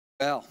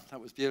Well, that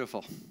was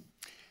beautiful.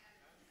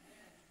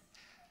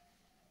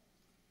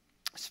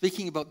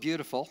 Speaking about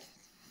beautiful,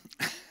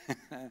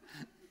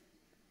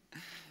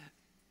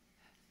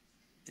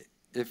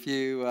 if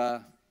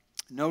you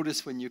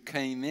notice when you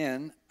came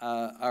in,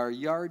 our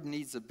yard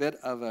needs a bit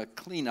of a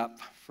cleanup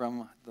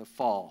from the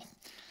fall.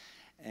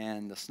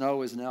 And the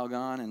snow is now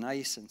gone and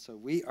ice, and so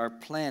we are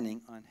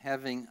planning on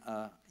having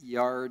a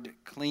yard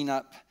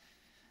cleanup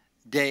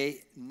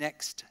day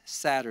next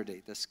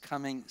Saturday, this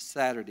coming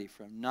Saturday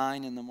from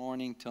 9 in the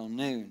morning till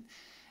noon.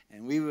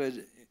 And we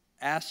would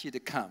ask you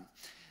to come.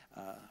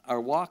 Our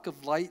Walk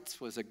of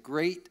Lights was a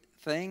great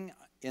thing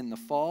in the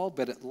fall,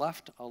 but it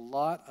left a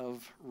lot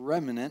of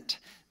remnant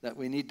that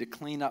we need to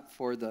clean up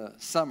for the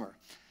summer.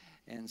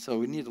 And so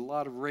we need a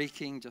lot of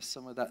raking, just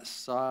some of that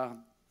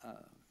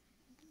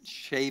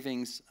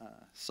shavings,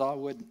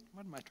 sawwood,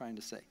 what am I trying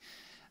to say?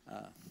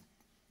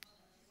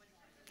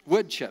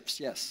 Wood chips,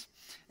 yes.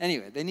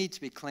 Anyway, they need to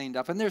be cleaned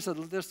up. And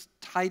there's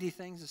tidy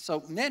things.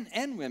 So men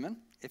and women,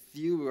 if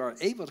you are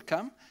able to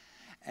come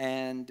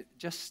and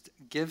just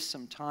give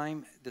some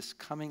time this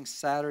coming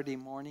Saturday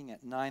morning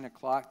at 9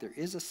 o'clock. There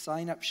is a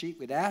sign-up sheet.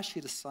 We'd ask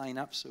you to sign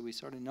up so we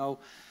sort of know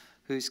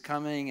who's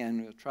coming,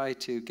 and we'll try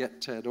to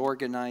get it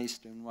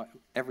organized and what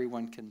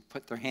everyone can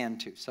put their hand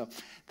to. So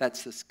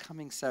that's this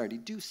coming Saturday.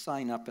 Do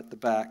sign up at the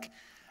back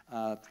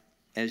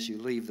as you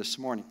leave this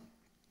morning.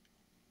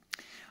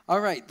 All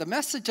right, the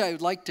message I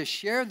would like to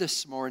share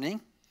this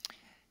morning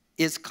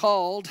is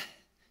called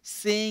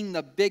Seeing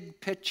the Big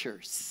Picture.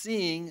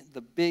 Seeing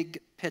the Big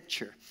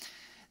Picture.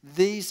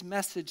 These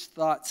message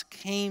thoughts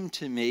came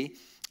to me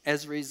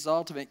as a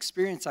result of an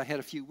experience I had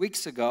a few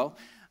weeks ago.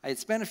 I had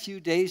spent a few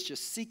days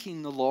just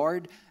seeking the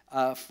Lord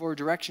for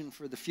direction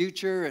for the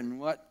future and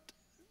what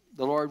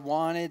the Lord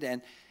wanted,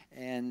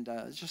 and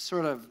just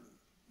sort of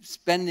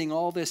spending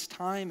all this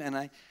time.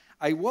 And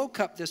I woke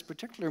up this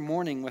particular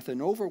morning with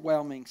an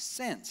overwhelming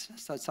sense,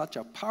 such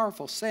a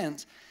powerful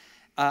sense,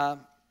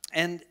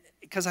 and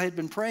because I had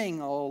been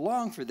praying all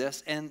along for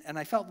this, and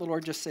I felt the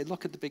Lord just say,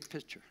 look at the big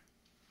picture.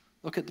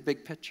 Look at the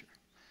big picture.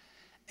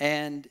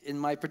 And in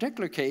my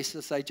particular case,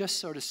 as I just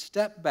sort of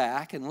stepped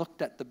back and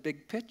looked at the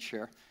big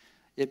picture,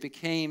 it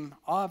became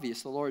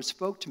obvious. The Lord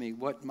spoke to me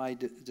what my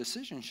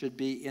decision should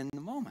be in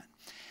the moment.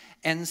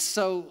 And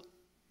so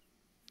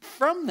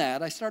from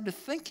that, I started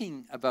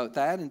thinking about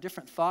that, and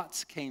different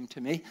thoughts came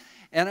to me.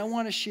 And I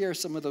want to share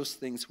some of those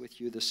things with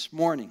you this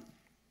morning.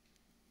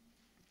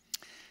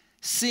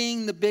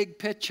 Seeing the big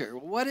picture.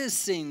 What is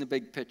seeing the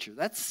big picture?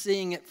 That's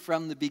seeing it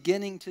from the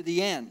beginning to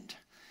the end.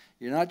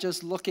 You're not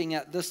just looking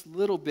at this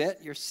little bit,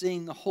 you're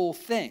seeing the whole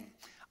thing.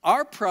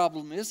 Our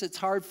problem is it's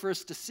hard for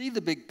us to see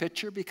the big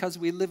picture because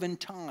we live in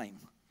time.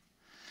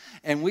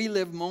 And we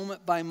live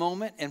moment by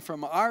moment, and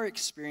from our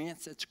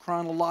experience, it's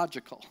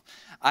chronological.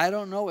 I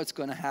don't know what's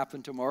going to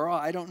happen tomorrow.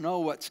 I don't know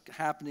what's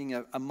happening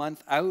a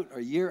month out or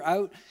a year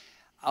out,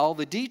 all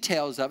the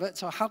details of it.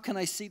 So how can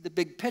I see the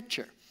big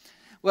picture?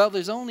 Well,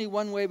 there's only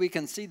one way we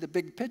can see the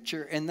big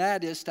picture, and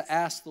that is to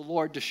ask the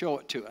Lord to show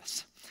it to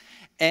us.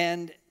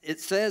 And it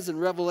says in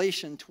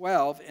Revelation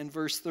 12 in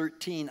verse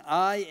 13,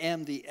 I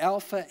am the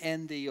Alpha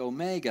and the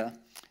Omega,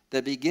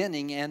 the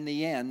beginning and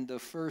the end, the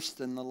first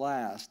and the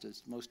last.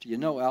 As most of you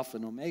know, Alpha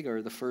and Omega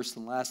are the first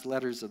and last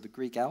letters of the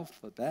Greek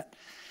alphabet.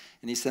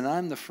 And he said,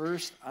 I'm the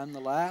first, I'm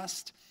the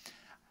last.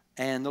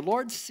 And the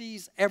Lord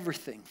sees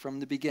everything from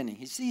the beginning.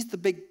 He sees the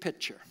big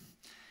picture.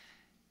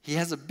 He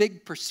has a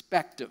big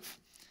perspective.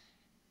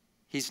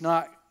 He's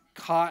not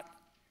caught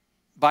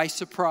by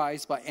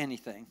surprise by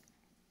anything.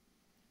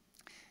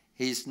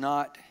 He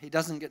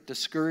doesn't get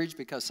discouraged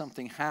because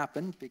something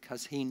happened,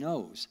 because he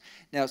knows.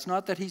 Now, it's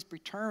not that he's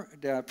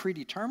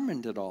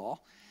predetermined at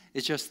all.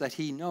 It's just that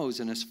he knows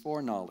in his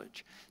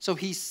foreknowledge. So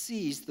he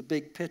sees the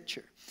big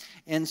picture.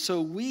 And so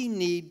we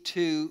need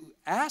to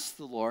ask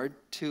the Lord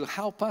to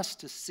help us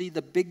to see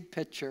the big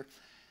picture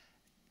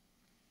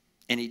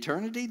in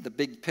eternity, the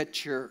big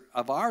picture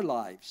of our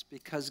lives,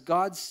 because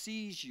God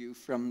sees you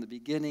from the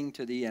beginning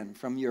to the end,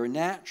 from your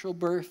natural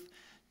birth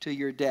to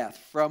your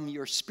death, from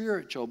your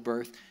spiritual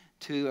birth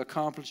to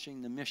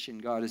accomplishing the mission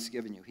God has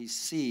given you. He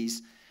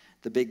sees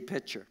the big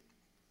picture.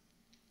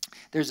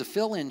 There's a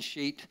fill-in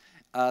sheet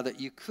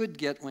that you could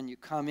get when you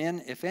come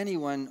in. If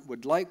anyone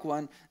would like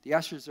one, the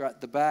ushers are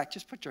at the back.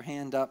 Just put your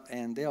hand up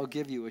and they'll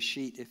give you a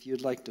sheet if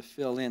you'd like to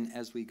fill in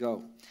as we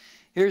go.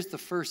 Here's the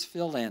first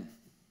fill-in.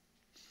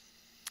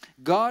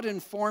 God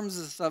informs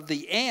us of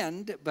the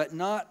end, but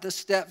not the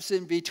steps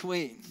in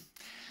between.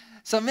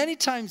 So many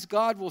times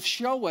God will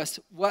show us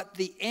what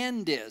the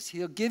end is.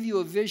 He'll give you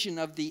a vision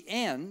of the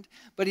end,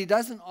 but he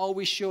doesn't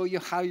always show you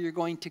how you're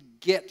going to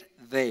get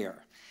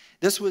there.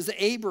 This was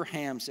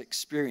Abraham's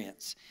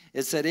experience.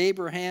 It said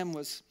Abraham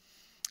was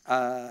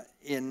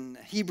in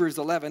Hebrews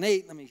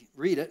 11:8. Let me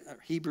read it.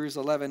 Hebrews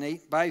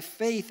 11:8. By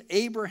faith,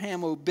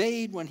 Abraham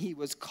obeyed when he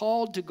was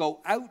called to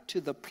go out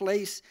to the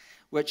place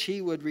which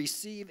he would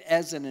receive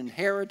as an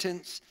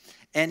inheritance,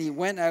 and he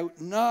went out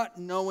not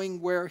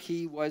knowing where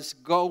he was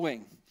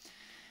going.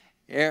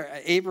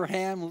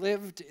 Abraham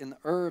lived in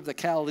Ur of the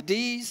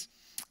Chaldees,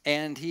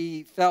 and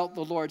he felt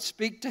the Lord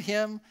speak to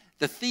him.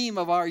 The theme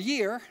of our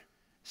year,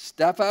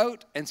 step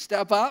out and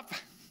step up.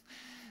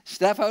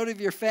 Step out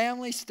of your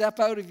family, step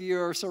out of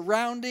your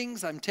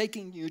surroundings. I'm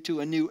taking you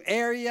to a new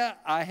area.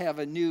 I have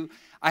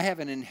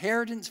an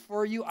inheritance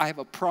for you. I have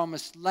a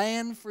promised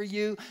land for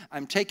you.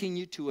 I'm taking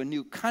you to a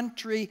new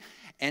country.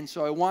 And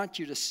so I want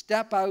you to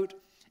step out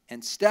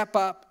and step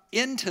up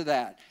into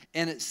that.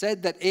 And it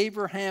said that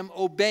Abraham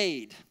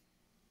obeyed.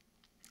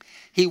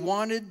 He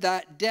wanted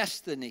that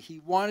destiny. He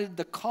wanted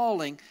the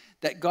calling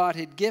that God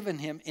had given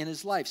him in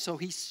his life. So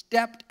he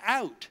stepped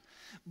out.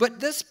 But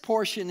this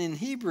portion in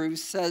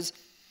Hebrews says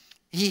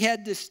he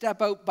had to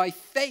step out by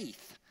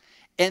faith,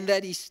 and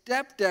that he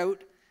stepped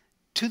out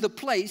to the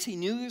place. He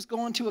knew he was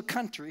going to a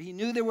country. He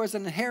knew there was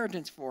an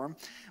inheritance for him,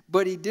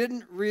 but he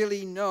didn't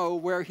really know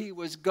where he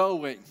was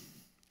going.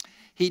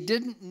 He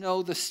didn't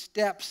know the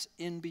steps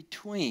in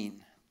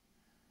between,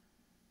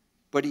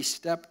 but he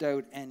stepped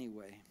out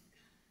anyway.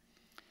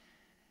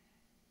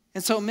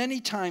 And so many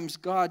times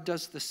God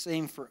does the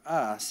same for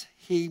us.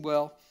 He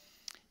will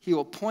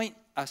point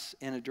us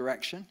in a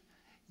direction.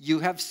 You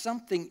have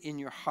something in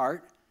your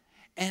heart,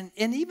 and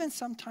even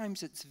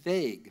sometimes it's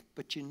vague,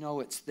 but you know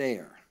it's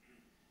there.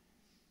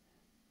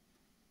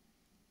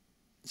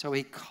 So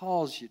he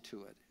calls you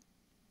to it.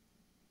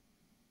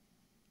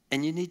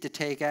 And you need to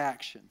take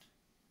action.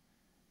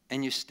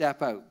 And you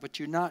step out, but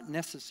you're not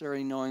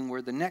necessarily knowing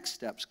where the next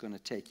step's going to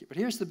take you. But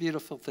here's the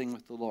beautiful thing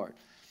with the Lord.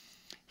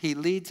 He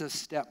leads us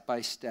step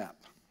by step.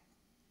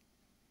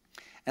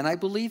 And I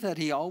believe that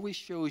he always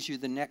shows you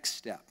the next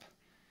step.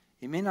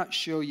 He may not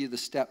show you the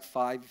step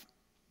 5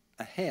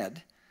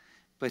 ahead,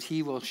 but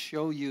he will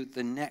show you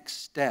the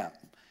next step.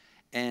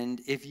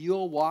 And if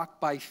you'll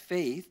walk by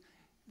faith,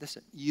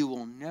 listen, you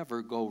will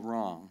never go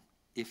wrong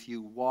if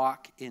you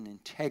walk in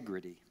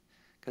integrity,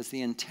 because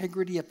the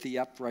integrity of the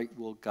upright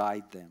will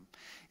guide them.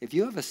 If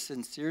you have a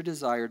sincere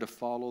desire to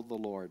follow the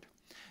Lord,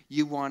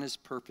 you want his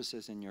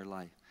purposes in your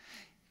life,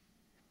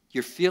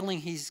 you're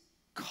feeling he's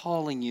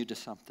calling you to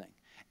something,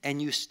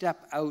 and you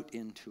step out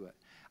into it.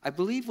 I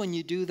believe when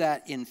you do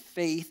that in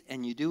faith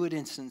and you do it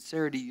in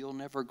sincerity, you'll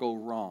never go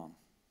wrong.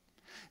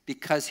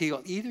 Because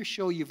he'll either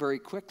show you very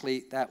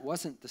quickly that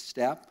wasn't the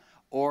step,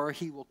 or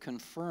he will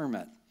confirm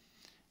it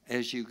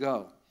as you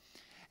go.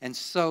 And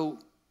so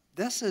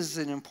this is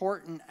an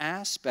important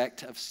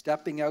aspect of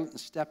stepping out and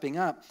stepping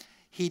up.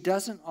 He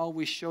doesn't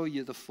always show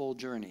you the full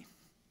journey,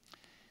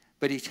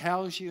 but he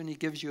tells you and he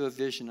gives you a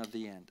vision of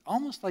the end.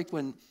 Almost like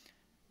when,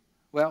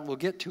 well, we'll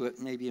get to it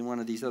maybe in one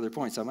of these other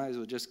points. I might as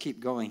well just keep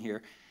going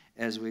here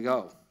as we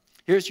go.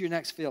 Here's your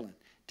next feeling.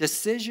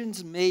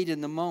 Decisions made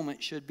in the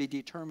moment should be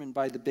determined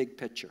by the big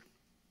picture.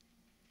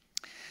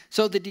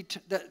 So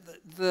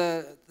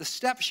the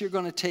steps you're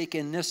going to take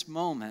in this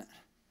moment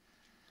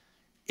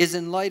is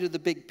in light of the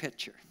big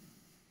picture.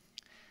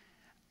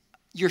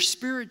 Your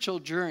spiritual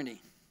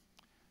journey,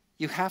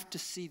 you have to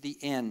see the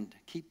end.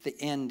 Keep the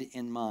end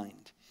in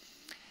mind.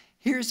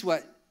 Here's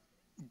what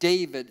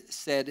David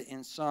said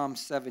in Psalm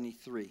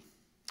 73,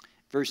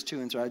 verse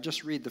 2 and 3. I'll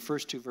just read the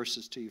first 2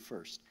 verses to you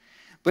first.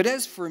 But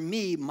as for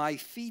me, my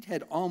feet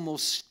had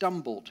almost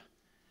stumbled.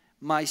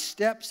 My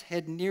steps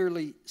had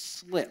nearly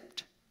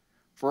slipped.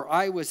 For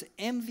I was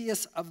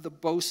envious of the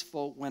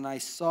boastful when I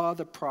saw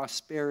the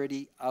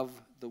prosperity of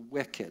the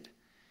wicked.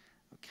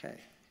 Okay.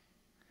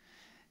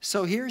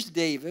 So here's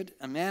David,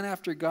 a man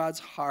after God's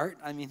heart.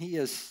 I mean, he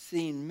has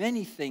seen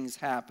many things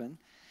happen.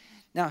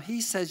 Now he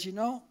says, you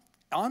know,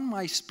 on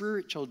my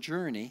spiritual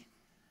journey,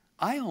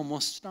 I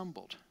almost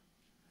stumbled.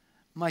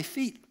 My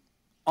feet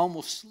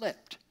almost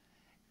slipped.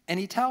 And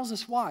he tells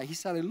us why. He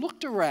said, I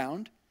looked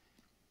around,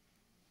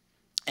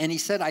 and he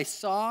said, I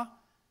saw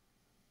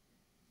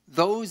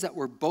those that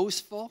were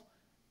boastful,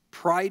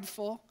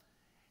 prideful,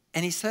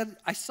 and he said,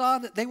 I saw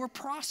that they were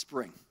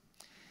prospering.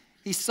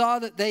 He saw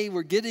that they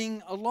were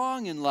getting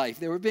along in life.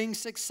 They were being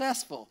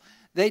successful.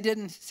 They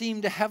didn't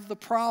seem to have the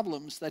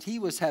problems that he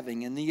was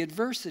having and the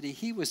adversity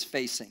he was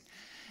facing.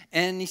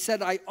 And he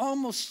said, I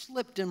almost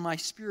slipped in my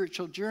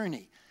spiritual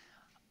journey.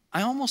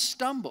 I almost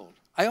stumbled.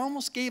 I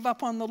almost gave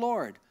up on the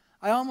Lord.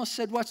 I almost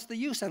said, what's the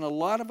use? And a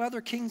lot of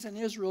other kings in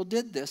Israel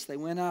did this. They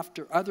went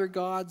after other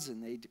gods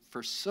and they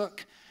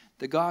forsook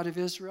the God of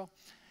Israel.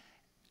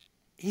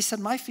 He said,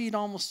 my feet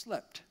almost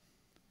slipped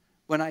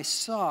when I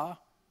saw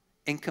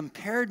and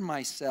compared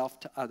myself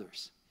to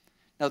others.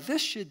 Now,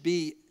 this should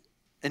be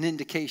an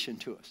indication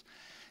to us,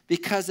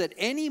 because at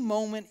any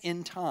moment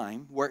in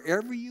time,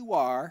 wherever you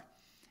are,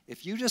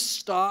 if you just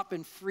stop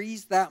and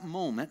freeze that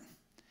moment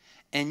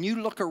and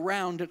you look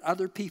around at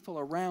other people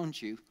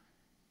around you,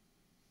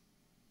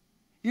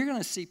 you're going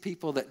to see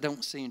people that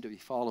don't seem to be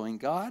following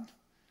God,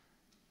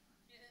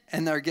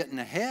 and they're getting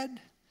ahead.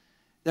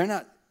 They're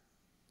not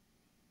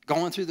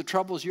going through the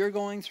troubles you're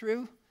going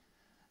through.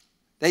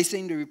 They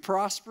seem to be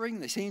prospering.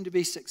 They seem to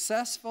be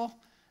successful.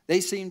 They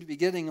seem to be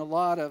getting a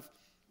lot of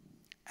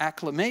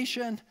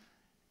acclamation,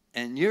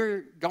 and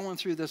you're going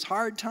through this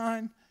hard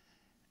time.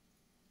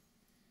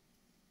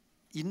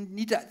 You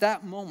need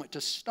that moment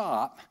to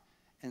stop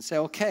and say,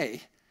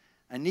 okay,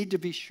 I need to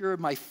be sure of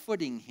my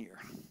footing here.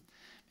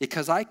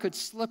 because I could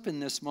slip in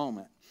this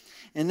moment.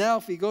 And now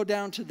if we go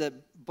down to the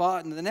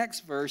bottom, the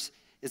next verse,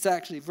 it's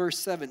actually verse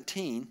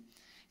 17.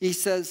 He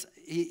says,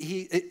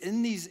 he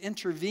in these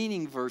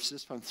intervening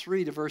verses from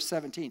 3 to verse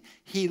 17,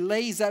 he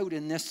lays out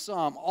in this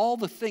psalm all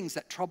the things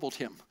that troubled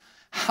him.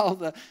 How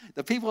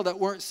the people that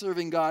weren't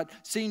serving God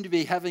seemed to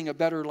be having a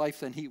better life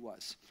than he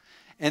was.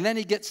 And then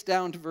he gets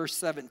down to verse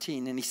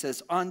 17 and he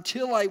says,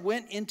 until I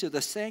went into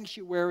the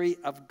sanctuary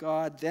of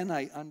God, then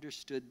I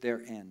understood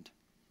their end.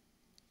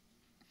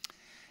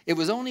 It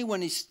was only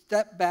when he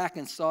stepped back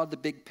and saw the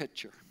big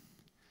picture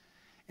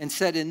and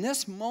said, in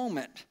this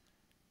moment,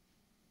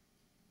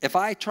 if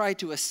I try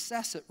to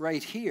assess it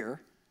right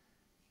here,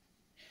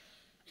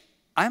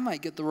 I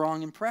might get the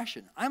wrong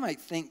impression. I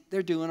might think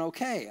they're doing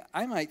okay.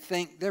 I might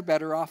think they're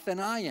better off than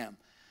I am.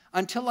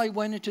 Until I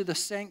went into the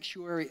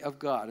sanctuary of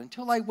God,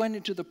 until I went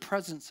into the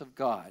presence of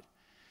God.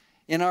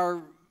 In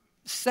our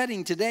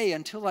setting today,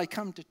 until I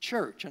come to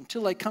church,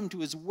 until I come to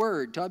his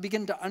word, till I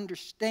begin to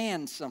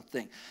understand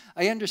something.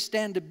 I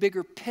understand a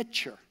bigger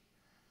picture.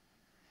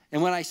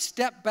 And when I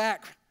step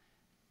back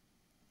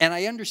and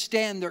I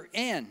understand their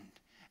end,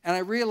 and I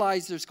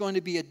realize there's going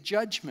to be a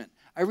judgment,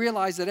 I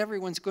realize that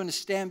everyone's going to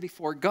stand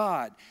before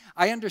God.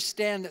 I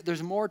understand that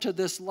there's more to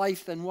this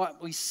life than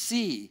what we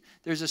see.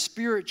 There's a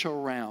spiritual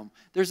realm.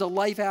 There's a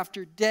life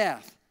after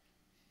death.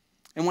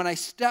 And when I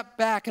stepped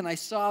back and I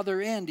saw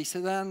their end, he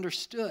said, I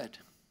understood.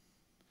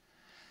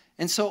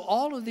 And so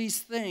all of these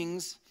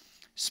things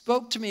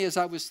spoke to me as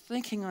I was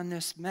thinking on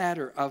this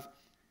matter of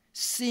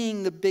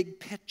seeing the big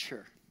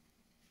picture.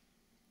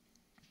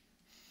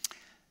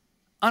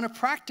 On a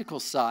practical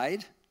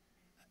side,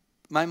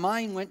 my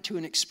mind went to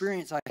an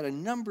experience I had a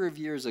number of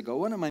years ago.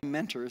 One of my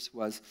mentors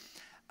was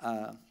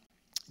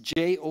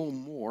J.O.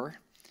 Moore.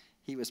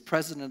 He was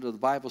president of the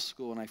Bible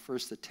school when I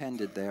first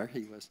attended there.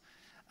 He was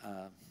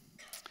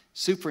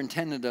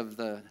superintendent of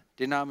the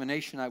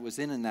denomination I was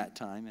in that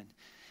time. And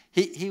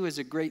he was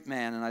a great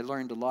man, and I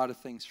learned a lot of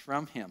things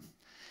from him.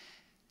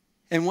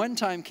 And one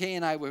time, Kay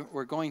and I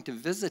were going to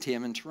visit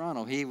him in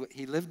Toronto.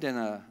 He lived in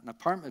an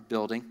apartment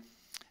building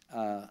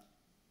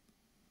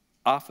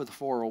off of the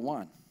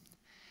 401.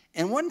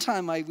 And one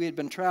time we had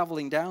been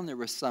traveling down there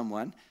with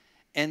someone,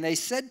 and they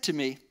said to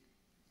me,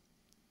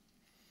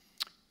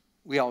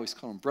 we always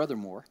call him Brother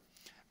Moore.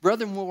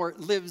 Brother Moore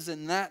lives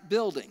in that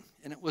building,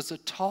 and it was a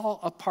tall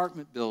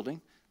apartment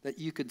building that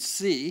you could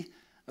see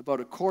about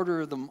a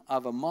quarter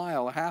of a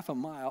mile, half a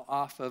mile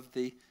off of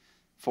the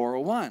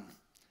 401.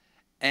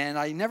 And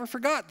I never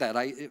forgot that.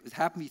 It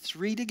happened to be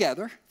three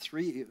together.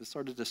 It was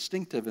sort of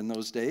distinctive in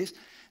those days.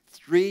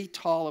 3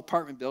 tall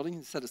apartment buildings.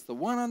 He said, it's the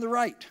one on the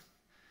right.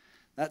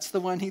 That's the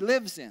one he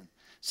lives in.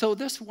 So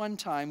this one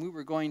time we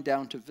were going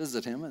down to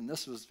visit him, and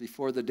this was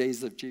before the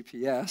days of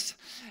GPS.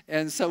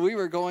 And so we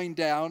were going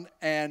down,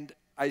 and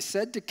I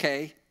said to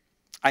Kay,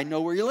 I know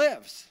where he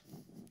lives.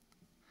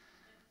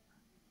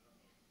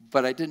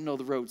 But I didn't know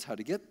the roads how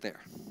to get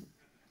there.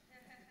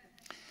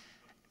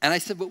 And I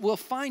said, but we'll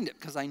find it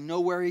because I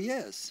know where he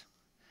is.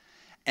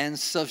 And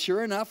so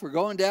sure enough, we're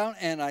going down,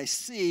 and I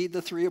see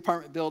the 3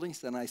 apartment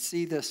buildings, and I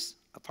see this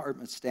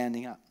apartment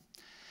standing up.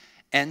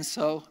 And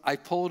so I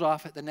pulled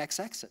off at the next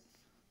exit.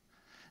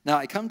 Now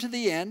I come to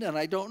the end, and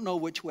I don't know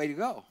which way to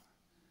go.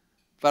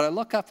 But I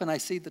look up, and I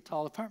see the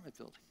tall apartment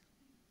building.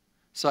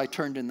 So I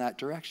turned in that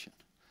direction.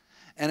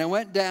 And I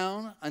went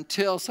down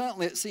until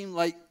suddenly it seemed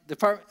like the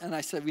apartment, and I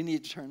said, we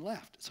need to turn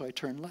left. So I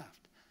turned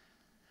left.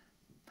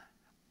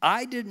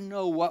 I didn't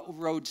know what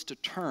roads to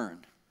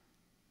turn.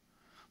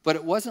 But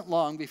it wasn't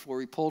long before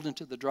we pulled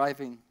into the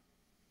driving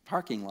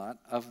parking lot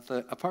of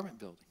the apartment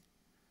building.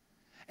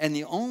 And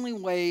the only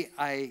way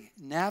I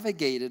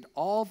navigated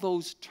all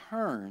those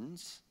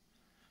turns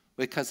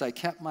because I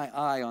kept my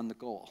eye on the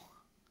goal.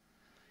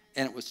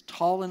 And it was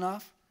tall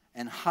enough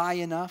and high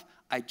enough.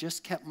 I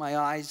just kept my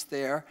eyes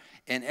there.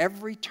 And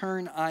every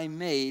turn I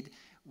made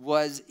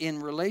was in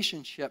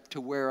relationship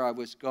to where I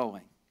was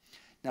going.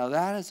 Now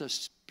that is a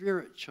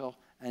spiritual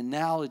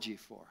analogy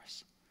for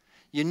us.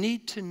 You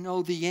need to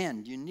know the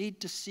end. You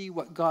need to see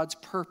what God's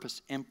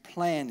purpose and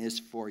plan is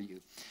for you.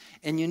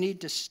 And you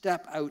need to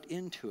step out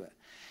into it.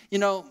 You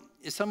know,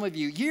 some of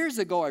you, years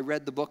ago I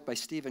read the book by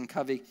Stephen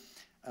Covey,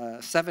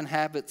 7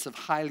 Habits of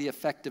Highly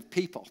Effective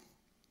People.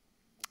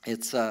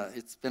 It's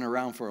been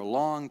around for a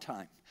long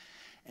time.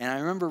 And I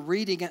remember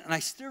reading it, and I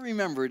still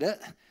remembered it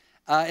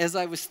as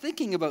I was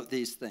thinking about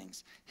these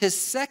things. His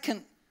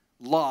second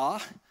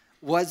law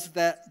was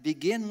that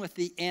begin with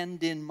the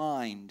end in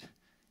mind.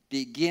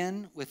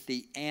 Begin with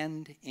the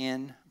end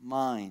in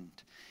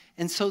mind.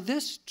 And so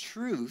this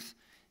truth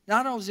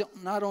not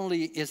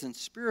only is in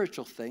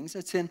spiritual things,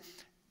 it's in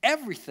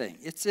everything.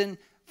 It's in,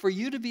 for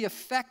you to be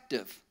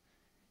effective,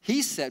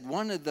 he said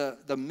one of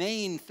the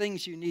main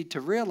things you need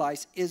to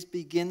realize is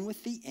begin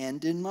with the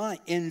end in mind.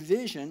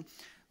 Envision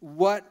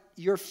what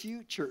your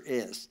future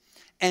is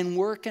and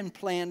work and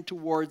plan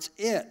towards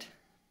it.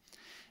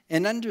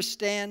 And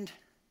understand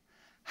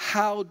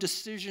how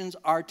decisions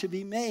are to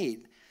be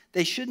made.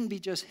 They shouldn't be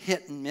just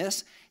hit and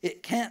miss.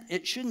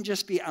 It shouldn't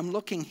just be I'm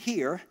looking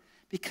here,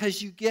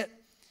 because you get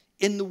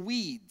in the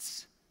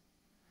weeds.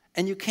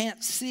 and you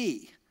can't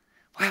see.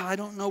 Wow, I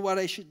don't know what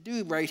I should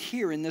do right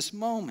here in this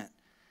moment.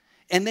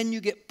 And then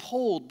you get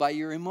pulled by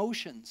your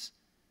emotions.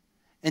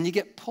 And you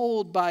get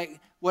pulled by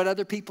what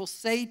other people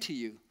say to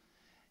you.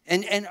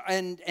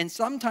 And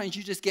sometimes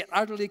you just get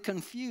utterly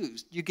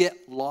confused. You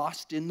get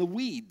lost in the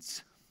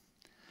weeds.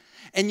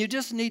 And you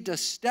just need to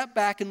step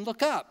back and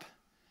look up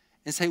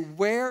and say,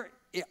 where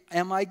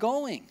am I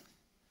going?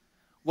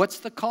 What's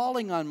the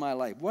calling on my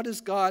life? What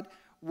does God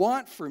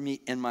want for me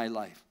in my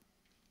life?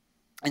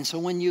 And so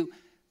when you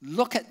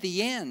look at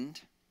the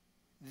end,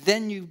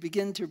 then you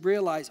begin to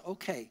realize,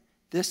 okay,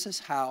 this is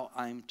how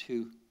I'm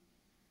to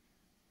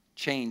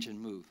change and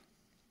move.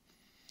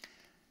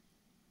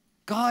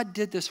 God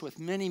did this with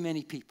many,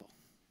 many people.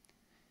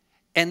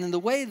 And then the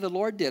way the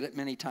Lord did it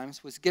many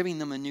times was giving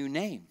them a new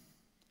name.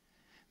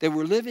 They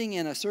were living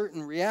in a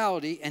certain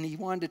reality, and he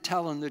wanted to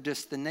tell them their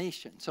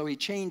destination. So he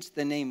changed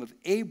the name of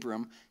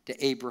Abram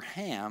to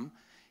Abraham.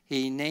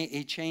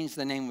 He changed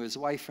the name of his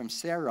wife from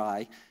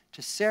Sarai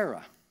to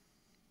Sarah.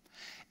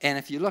 And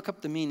if you look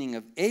up the meaning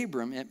of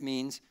Abram, it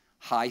means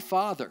high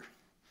father.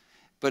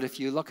 But if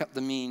you look up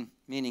the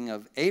meaning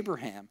of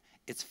Abraham,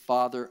 it's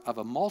father of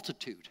a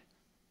multitude.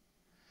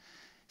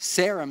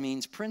 Sarai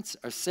means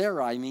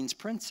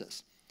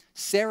princess.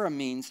 Sarah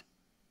means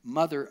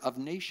mother of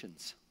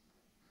nations.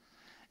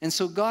 And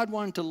so God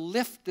wanted to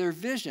lift their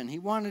vision. He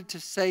wanted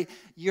to say,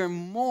 you're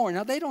more.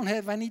 Now, they don't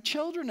have any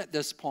children at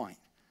this point.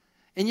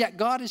 And yet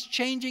God is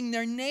changing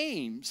their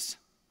names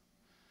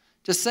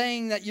to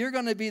saying that you're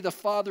going to be the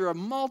father of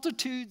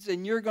multitudes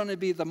and you're going to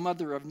be the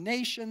mother of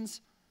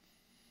nations.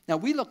 Now,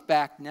 we look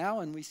back now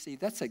and we see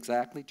that's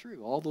exactly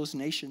true. All those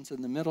nations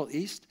in the Middle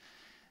East,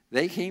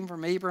 they came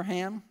from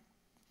Abraham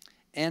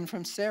and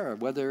from Sarah.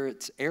 Whether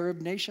it's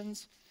Arab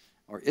nations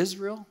or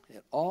Israel,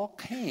 it all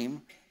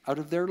came out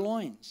of their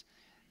loins.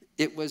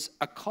 It was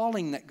a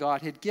calling that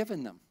God had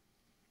given them.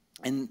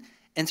 And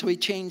so he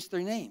changed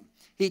their name.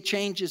 He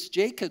changes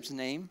Jacob's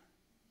name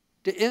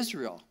to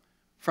Israel,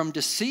 from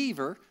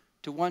deceiver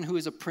to one who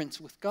is a prince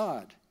with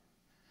God.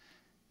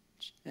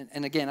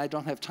 And again, I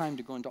don't have time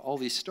to go into all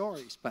these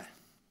stories, but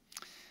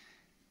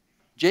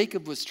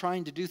Jacob was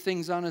trying to do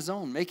things on his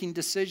own, making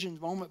decisions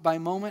moment by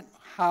moment,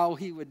 how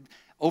he would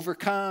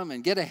overcome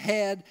and get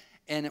ahead,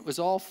 and it was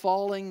all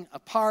falling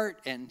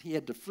apart, and he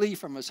had to flee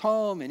from his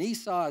home, and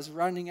Esau is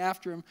running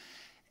after him.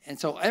 And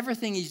so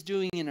everything he's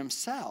doing in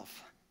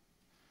himself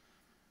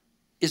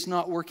is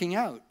not working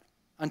out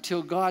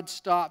until God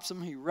stops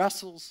him. He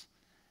wrestles,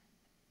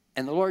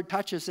 and the Lord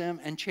touches him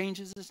and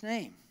changes his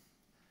name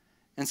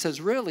and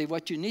says, really,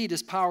 what you need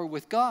is power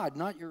with God,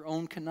 not your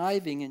own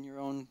conniving and your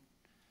own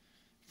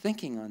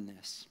thinking on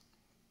this.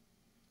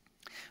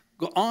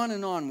 Go on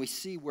and on, we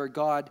see where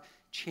God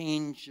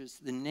changes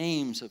the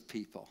names of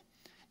people.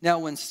 Now,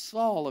 when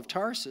Saul of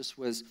Tarsus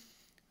was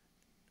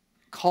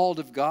called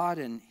of God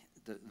and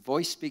the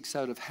voice speaks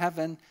out of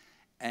heaven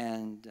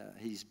and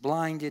he's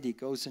blinded, he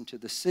goes into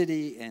the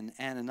city and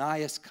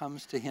Ananias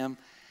comes to him.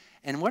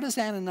 And what does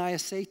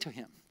Ananias say to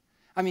him?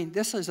 I mean,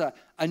 this is a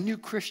new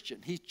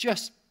Christian. He's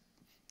just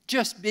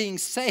being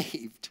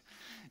saved.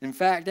 In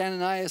fact,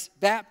 Ananias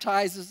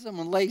baptizes him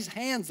and lays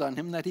hands on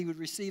him that he would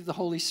receive the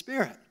Holy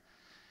Spirit.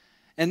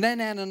 And then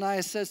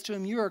Ananias says to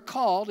him, you are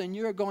called and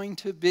you are going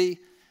to be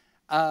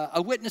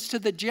a witness to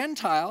the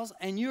Gentiles,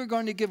 and you are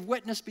going to give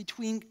witness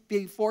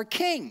before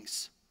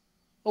kings.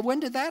 Well,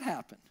 when did that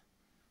happen?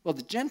 Well,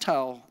 the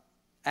Gentile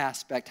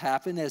aspect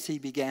happened as he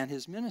began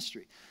his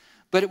ministry.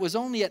 But it was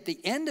only at the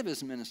end of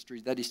his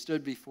ministry that he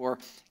stood before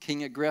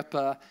King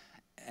Agrippa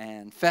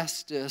and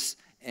Festus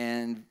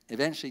and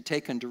eventually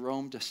taken to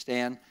Rome to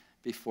stand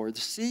before the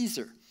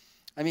Caesar.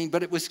 I mean,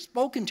 but it was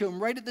spoken to him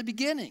right at the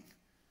beginning.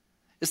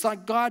 It's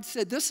like God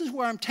said, this is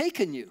where I'm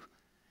taking you.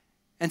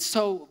 And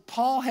so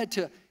Paul had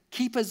to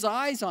keep his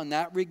eyes on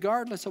that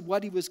regardless of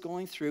what he was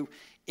going through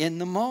in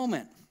the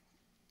moment.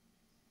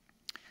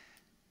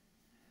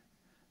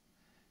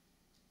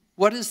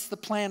 What is the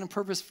plan and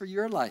purpose for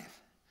your life?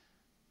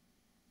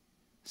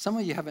 Some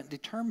of you haven't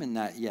determined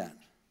that yet.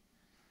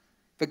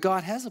 But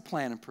God has a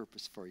plan and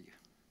purpose for you.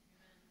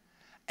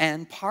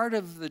 And part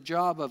of the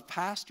job of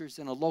pastors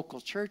in a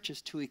local church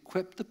is to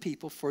equip the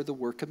people for the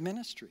work of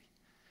ministry.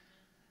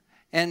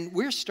 And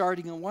we're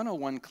starting a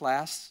 101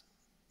 class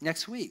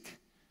next week,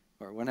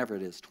 or whenever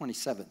it is,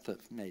 27th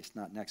of May. It's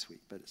not next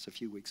week, but it's a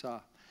few weeks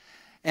off.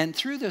 And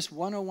through this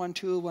 101,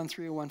 201,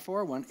 301,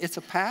 401, it's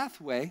a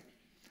pathway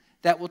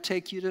that will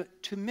take you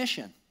to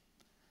mission.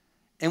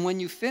 And when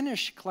you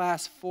finish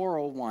class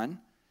 401,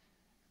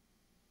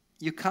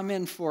 you come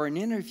in for an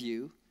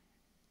interview,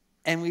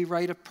 and we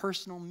write a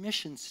personal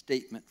mission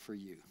statement for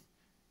you.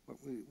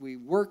 We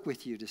work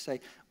with you to say,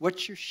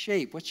 what's your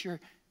shape? What's your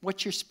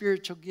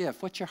spiritual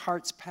gift? What's your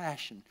heart's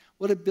passion?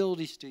 What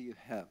abilities do you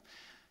have?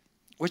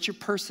 What's your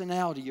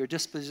personality, your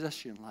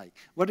disposition like?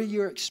 What are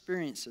your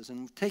experiences?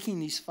 And taking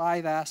these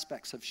 5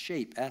 aspects of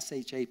shape,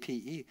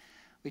 S-H-A-P-E,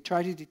 we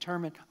try to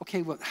determine,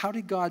 okay, well, how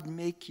did God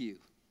make you?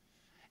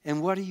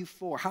 And what are you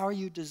for? How are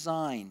you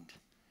designed?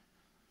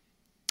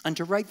 And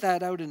to write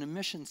that out in a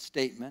mission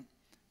statement,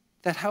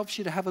 that helps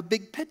you to have a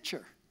big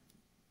picture.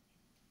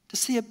 to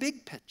see a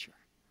big picture.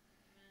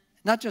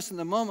 Not just in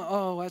the moment,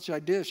 oh, what should I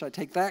do? Should I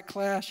take that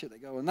class? Should I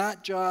go in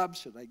that job?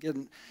 Should I get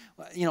in,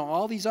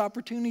 all these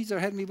opportunities are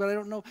ahead of me, but I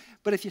don't know.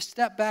 But if you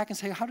step back and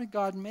say, how did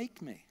God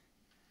make me?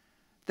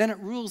 Then it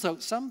rules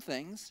out some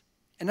things,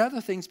 and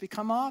other things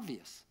become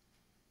obvious.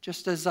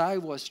 Just as I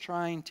was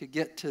trying to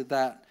get to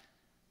that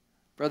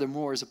Brother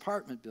Moore's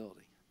apartment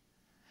building.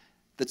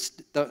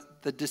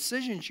 The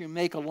decisions you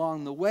make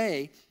along the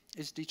way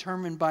is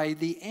determined by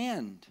the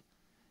end.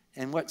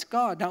 And what's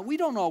God? Now, we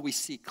don't always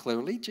see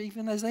clearly,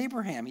 even as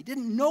Abraham. He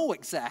didn't know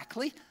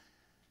exactly,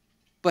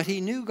 but he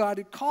knew God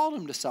had called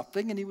him to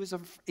something, and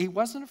he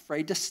wasn't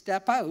afraid to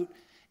step out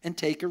and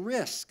take a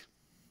risk.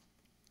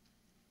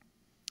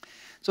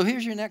 So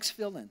here's your next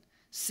fill-in.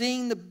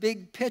 Seeing the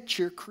big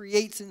picture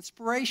creates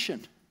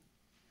inspiration.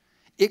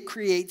 It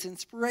creates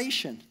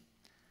inspiration.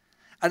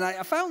 And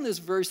I found this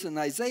verse in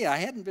Isaiah. I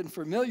hadn't been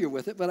familiar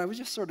with it, but I was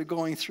just sort of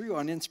going through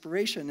on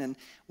inspiration. And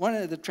one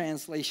of the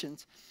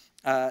translations,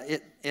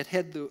 it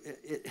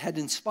had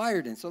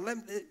inspired him. So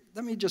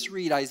let me just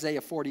read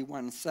Isaiah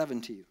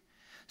 41:7 to you.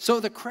 So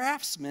the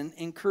craftsman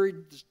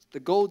encouraged the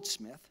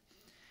goldsmith.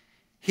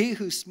 He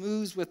who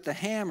smooths with the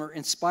hammer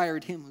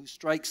inspired him who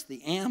strikes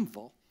the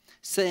anvil,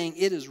 saying,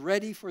 it is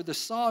ready for the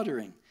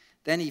soldering.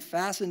 Then he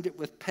fastened it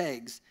with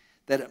pegs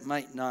that it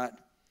might not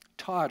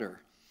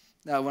totter.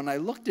 Now, when I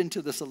looked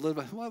into this a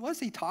little bit, what's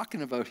he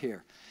talking about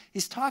here?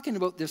 He's talking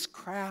about this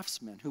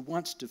craftsman who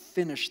wants to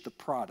finish the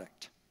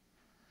product.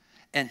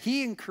 And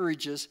he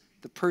encourages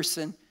the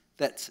person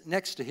that's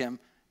next to him,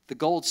 the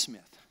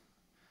goldsmith.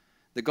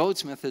 The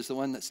goldsmith is the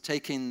one that's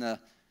taking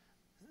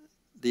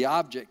the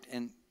object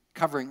and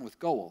covering it with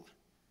gold.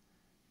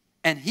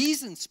 And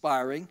he's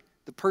inspiring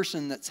the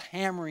person that's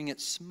hammering it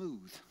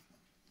smooth,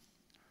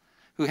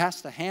 who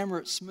has to hammer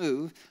it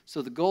smooth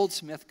so the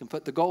goldsmith can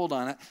put the gold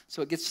on it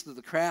so it gets to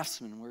the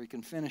craftsman where he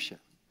can finish it.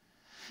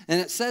 And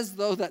it says,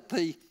 though, that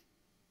the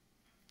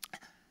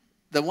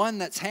one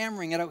that's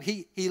hammering it out,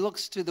 he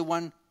looks to the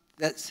one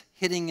that's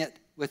hitting it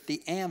with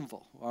the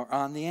anvil or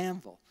on the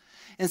anvil.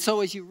 And so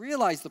as you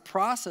realize the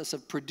process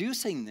of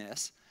producing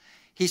this,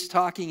 he's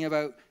talking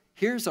about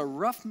here's a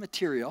rough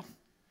material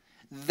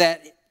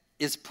that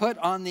is put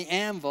on the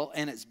anvil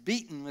and it's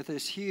beaten with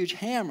this huge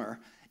hammer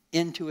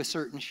into a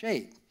certain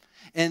shape.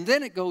 And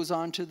then it goes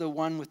on to the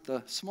one with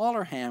the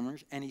smaller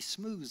hammers and he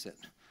smooths it.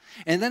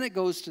 And then it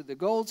goes to the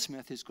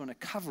goldsmith who's going to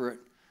cover it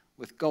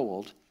with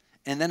gold.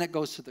 And then it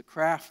goes to the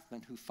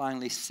craftsman who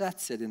finally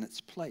sets it in its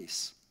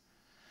place.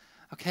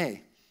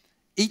 Okay,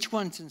 each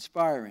one's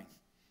inspiring.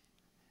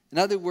 In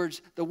other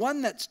words, the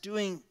one that's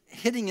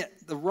hitting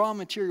it, the raw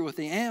material with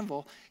the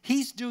anvil,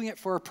 he's doing it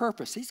for a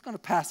purpose. He's going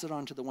to pass it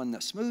on to the one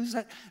that smooths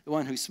it. The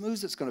one who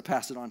smooths it is going to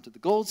pass it on to the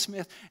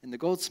goldsmith, and the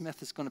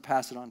goldsmith is going to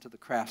pass it on to the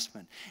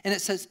craftsman. And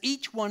it says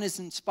each one is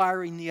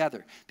inspiring the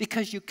other,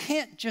 because you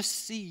can't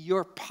just see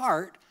your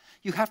part.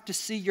 You have to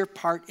see your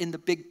part in the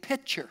big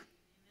picture.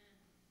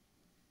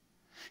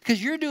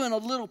 Because you're doing a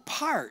little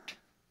part.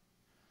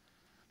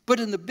 But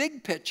in the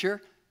big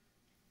picture,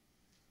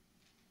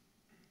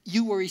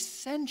 you are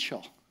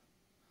essential.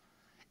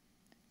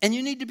 And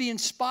you need to be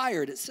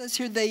inspired. It says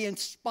here they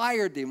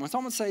inspired them. When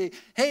someone say,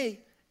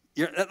 hey,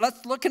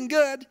 that's looking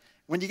good.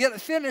 When you get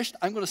it finished,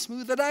 I'm going to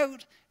smooth it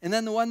out. And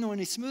then the one, when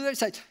he smooths it,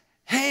 says,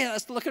 hey,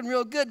 that's looking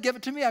real good. Give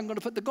it to me. I'm going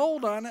to put the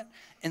gold on it.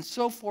 And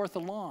so forth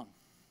along.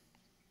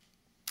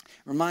 It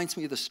reminds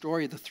me of the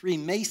story of the three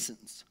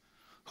masons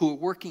who were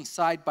working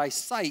side by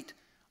side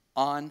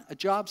on a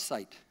job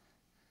site.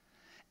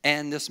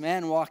 And this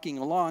man walking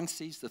along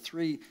sees the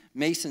three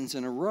masons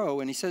in a row,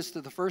 and he says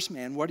to the first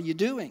man, what are you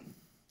doing?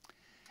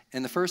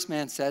 And the first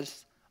man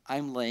says,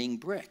 I'm laying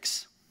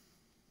bricks.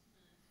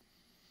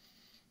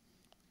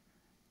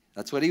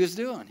 That's what he was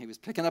doing. He was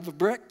picking up a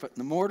brick, putting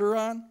the mortar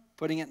on,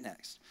 putting it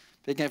next.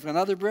 Picking up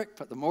another brick,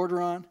 put the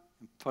mortar on,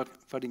 and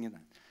putting it in.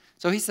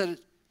 So he said,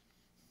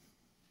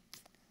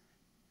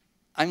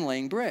 I'm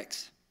laying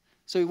bricks.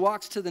 So he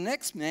walks to the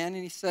next man,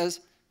 and he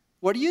says,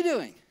 what are you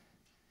doing?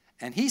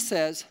 And he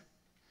says,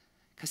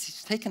 because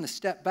he's taken a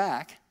step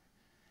back,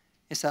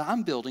 he said,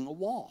 I'm building a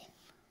wall.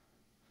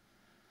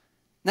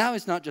 Now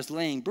he's not just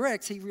laying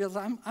bricks, he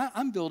realizes,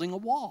 I'm building a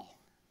wall.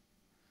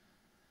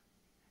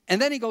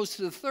 And then he goes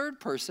to the third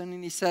person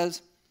and he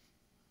says,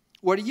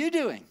 what are you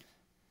doing?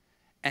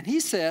 And he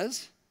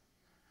says,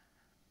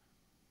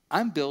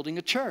 I'm building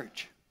a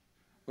church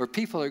where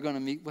people are going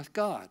to meet with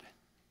God.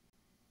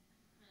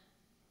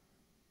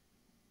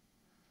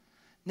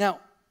 Now,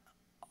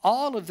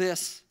 all of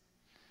this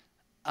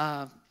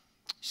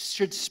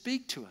should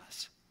speak to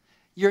us.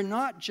 You're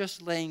not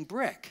just laying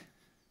brick.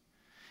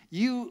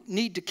 You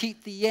need to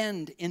keep the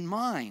end in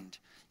mind.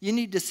 You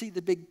need to see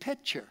the big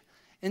picture.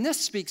 And this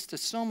speaks to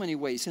so many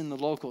ways in the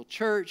local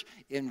church,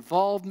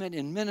 involvement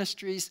in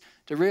ministries,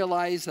 to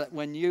realize that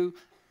when you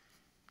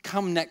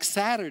come next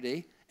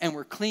Saturday and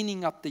we're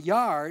cleaning up the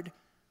yard,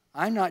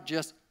 I'm not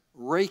just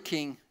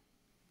raking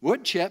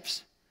wood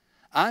chips.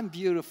 I'm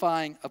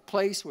beautifying a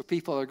place where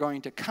people are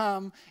going to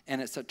come, and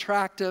it's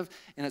attractive,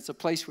 and it's a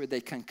place where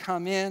they can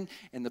come in,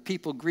 and the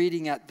people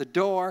greeting at the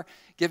door,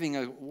 giving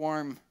a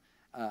warm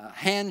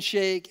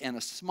handshake and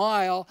a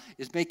smile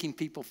is making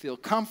people feel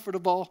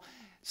comfortable,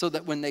 so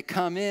that when they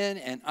come in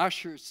and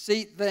ushers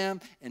seat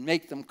them and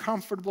make them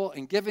comfortable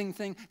and giving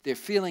things, they're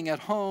feeling at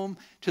home,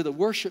 to the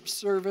worship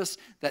service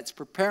that's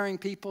preparing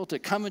people to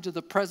come into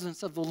the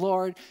presence of the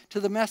Lord, to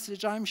the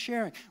message I'm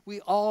sharing.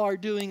 We all are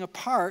doing a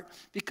part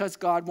because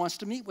God wants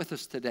to meet with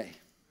us today.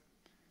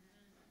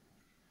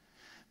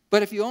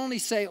 But if you only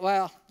say,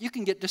 well, you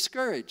can get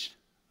discouraged.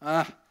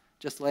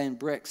 Just laying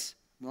bricks.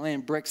 I'm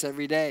laying bricks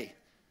every day.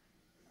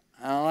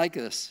 I don't like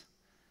this.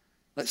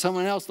 Let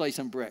someone else lay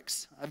some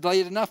bricks. I've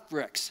laid enough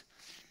bricks.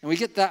 And we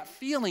get that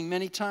feeling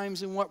many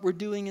times in what we're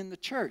doing in the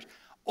church.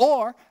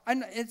 Or,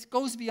 and it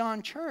goes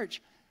beyond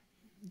church,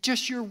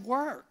 just your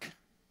work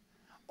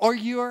or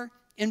your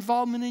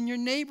involvement in your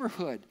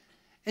neighborhood.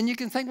 And you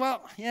can think,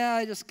 well, yeah,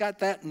 I just got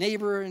that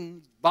neighbor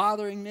and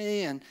bothering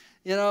me, and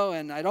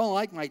and I don't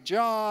like my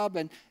job.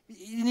 And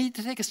you need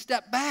to take a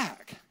step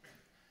back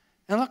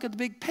and look at the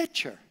big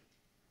picture.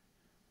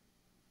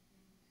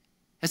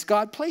 Has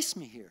God placed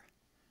me here?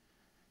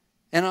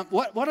 And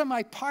what am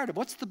I part of?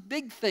 What's the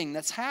big thing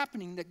that's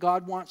happening that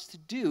God wants to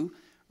do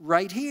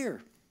right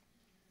here?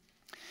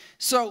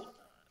 So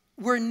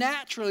we're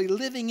naturally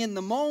living in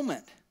the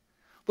moment,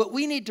 but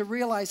we need to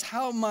realize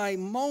how my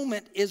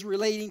moment is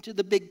relating to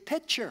the big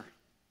picture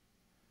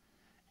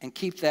and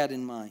keep that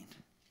in mind.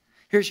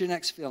 Here's your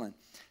next feeling.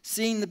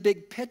 Seeing the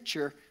big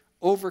picture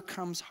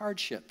overcomes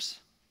hardships.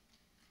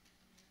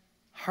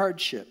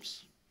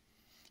 Hardships.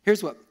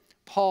 Here's what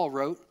Paul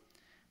wrote.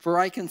 For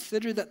I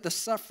consider that the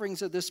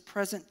sufferings of this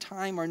present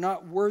time are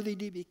not worthy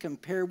to be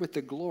compared with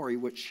the glory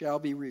which shall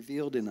be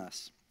revealed in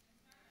us.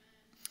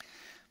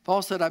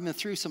 Paul said, I've been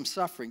through some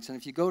sufferings. And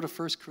if you go to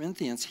 1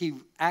 Corinthians, he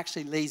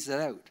actually lays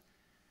it out.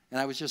 And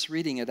I was just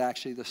reading it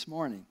actually this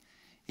morning.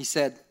 He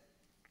said,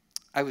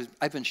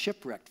 I've been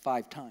shipwrecked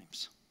 5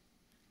 times.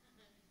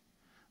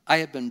 I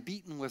have been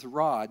beaten with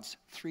rods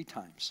 3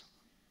 times.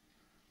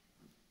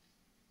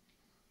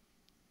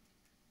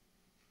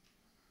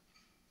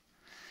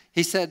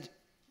 He said,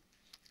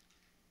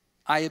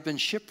 I have been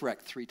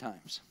shipwrecked 3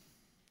 times.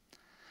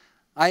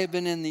 I have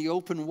been in the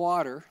open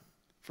water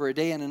for a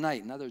day and a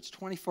night. In other words,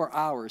 24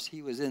 hours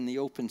he was in the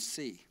open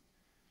sea,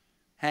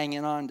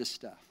 hanging on to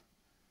stuff.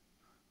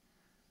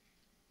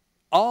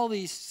 All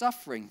these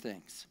suffering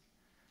things.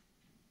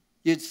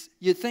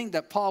 You'd think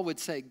that Paul would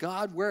say,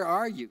 God, where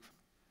are you?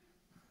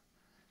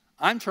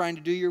 I'm trying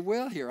to do your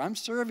will here. I'm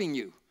serving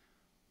you.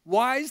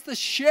 Why is the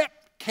ship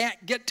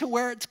can't get to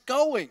where it's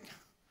going?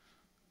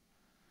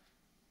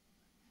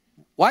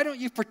 Why don't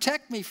you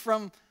protect me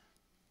from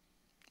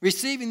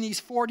receiving these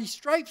 40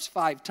 stripes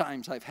 5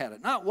 times I've had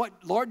it? Not what,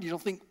 Lord, you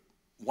don't think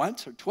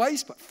once or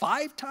twice, but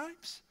 5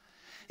 times?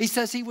 He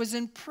says he was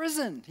in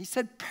prison. He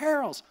said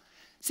perils.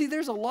 See,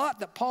 there's a lot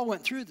that Paul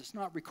went through that's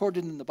not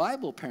recorded in the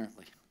Bible,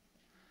 apparently.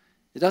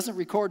 It doesn't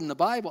record in the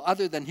Bible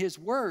other than his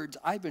words,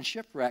 I've been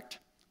shipwrecked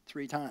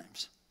 3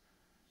 times.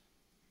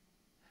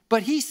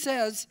 But he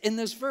says in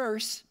this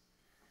verse,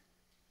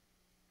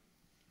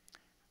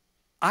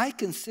 I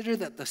consider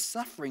that the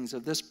sufferings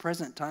of this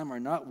present time are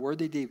not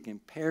worthy to be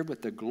compared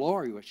with the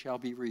glory which shall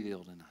be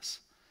revealed in us.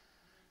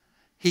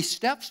 He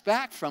steps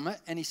back from it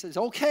and he says,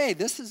 okay,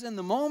 this is in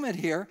the moment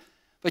here,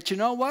 but you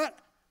know what?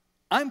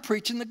 I'm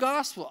preaching the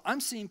gospel.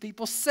 I'm seeing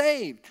people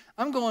saved.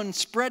 I'm going and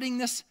spreading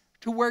this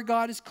to where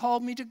God has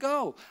called me to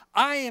go.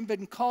 I have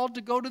been called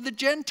to go to the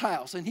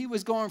Gentiles. And he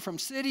was going from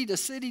city to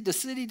city to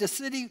city to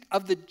city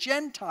of the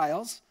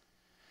Gentiles,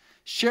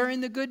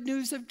 sharing the good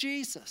news of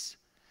Jesus.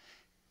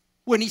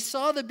 When he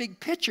saw the big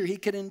picture, he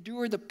could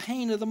endure the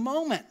pain of the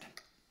moment.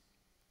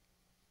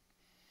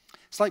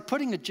 It's like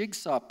putting a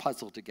jigsaw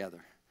puzzle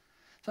together.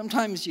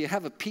 Sometimes you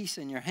have a piece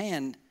in your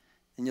hand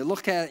and you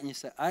look at it and you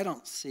say, I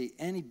don't see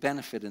any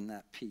benefit in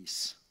that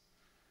piece.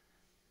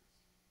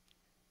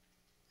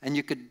 And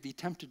you could be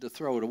tempted to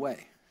throw it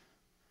away.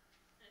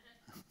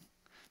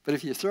 But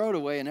if you throw it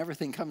away and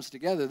everything comes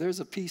together, there's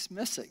a piece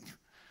missing.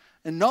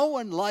 And no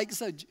one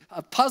likes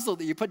a puzzle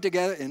that you put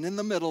together and in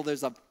the middle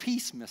there's a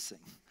piece missing.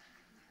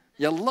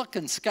 You look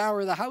and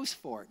scour the house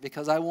for it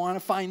because I want to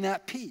find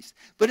that piece.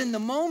 But in the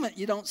moment,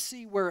 you don't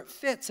see where it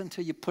fits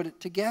until you put it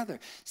together.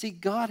 See,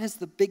 God has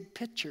the big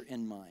picture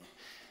in mind.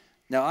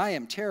 Now, I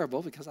am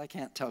terrible because I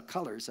can't tell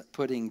colors at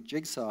putting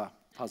jigsaw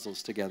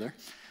puzzles together.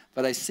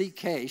 But I see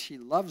Kay, she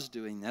loves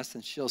doing this,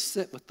 and she'll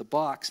sit with the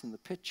box and the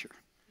picture.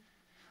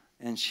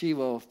 And she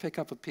will pick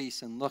up a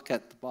piece and look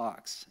at the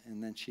box,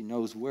 and then she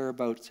knows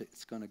whereabouts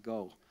it's going to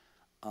go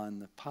on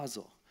the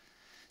puzzle.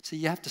 So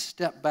you have to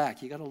step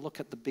back. You got to look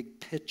at the big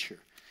picture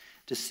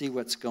to see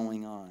what's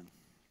going on.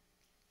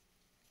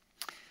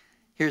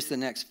 Here's the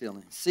next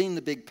feeling. Seeing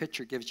the big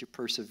picture gives you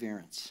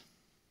perseverance.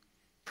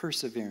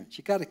 Perseverance.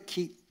 You got to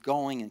keep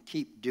going and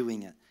keep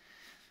doing it.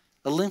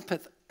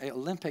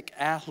 Olympic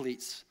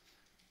athletes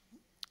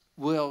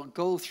will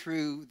go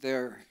through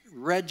their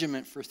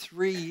regiment for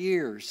 3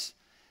 years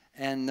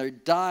and their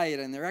diet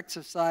and their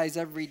exercise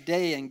every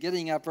day and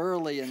getting up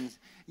early, and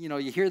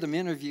you hear them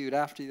interviewed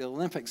after the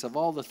Olympics of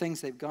all the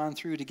things they've gone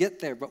through to get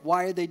there. But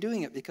why are they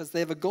doing it? Because they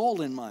have a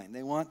goal in mind.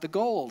 They want the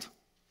gold.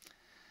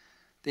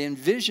 They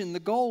envision the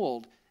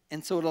gold,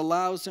 and so it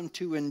allows them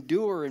to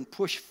endure and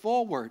push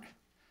forward.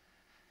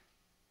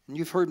 And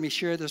you've heard me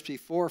share this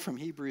before from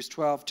Hebrews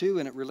 12:2,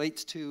 and it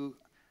relates to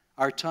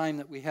our time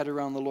that we had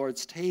around the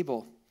Lord's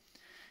table.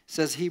 It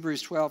says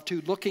Hebrews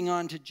 12:2, looking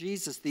on to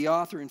Jesus, the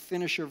author and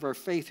finisher of our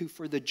faith, who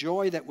for the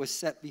joy that was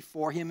set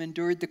before him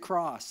endured the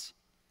cross,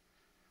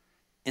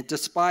 and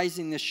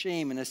despising the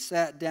shame, and has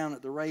sat down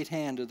at the right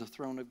hand of the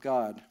throne of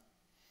God.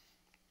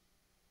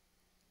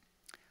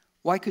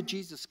 Why could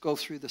Jesus go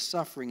through the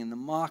suffering and the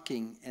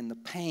mocking and the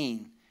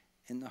pain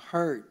and the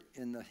hurt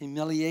and the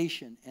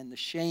humiliation and the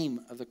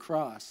shame of the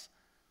cross?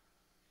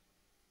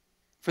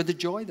 For the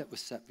joy that was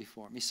set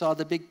before him. He saw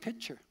the big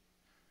picture.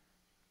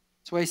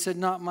 That's why he said,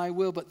 not my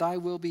will, but thy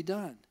will be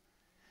done.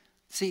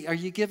 See, are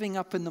you giving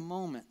up in the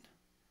moment?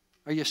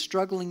 Are you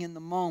struggling in the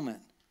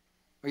moment?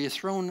 Are you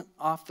thrown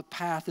off the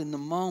path in the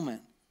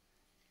moment?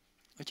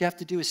 What you have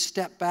to do is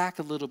step back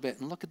a little bit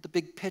and look at the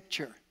big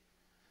picture.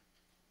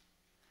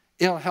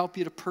 It'll help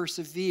you to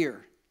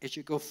persevere as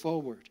you go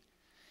forward.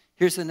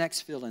 Here's the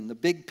next fill-in. The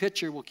big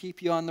picture will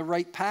keep you on the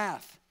right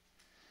path.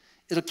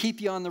 It'll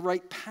keep you on the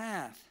right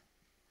path.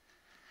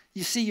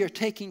 You see, you're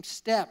taking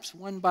steps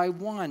one by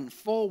one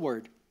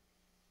forward.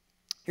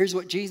 Here's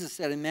what Jesus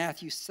said in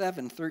Matthew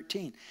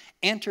 7:13.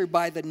 Enter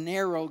by the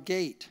narrow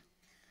gate.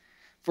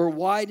 For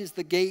wide is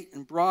the gate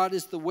and broad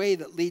is the way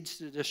that leads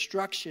to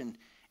destruction,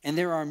 and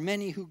there are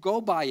many who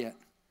go by it.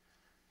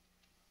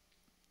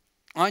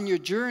 On your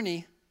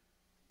journey,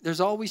 there's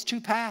always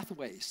two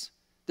pathways.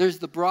 There's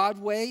the broad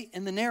way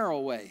and the narrow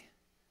way.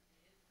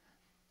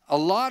 A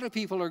lot of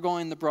people are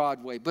going the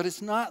broad way, but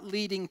it's not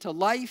leading to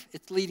life,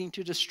 it's leading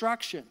to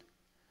destruction.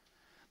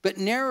 But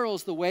narrow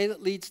is the way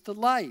that leads to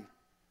life.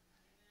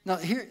 Now,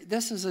 here,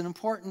 this is an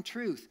important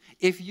truth.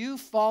 If you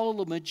follow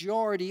the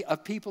majority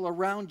of people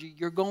around you,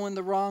 you're going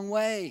the wrong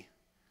way.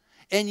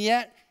 And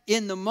yet,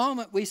 in the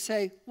moment, we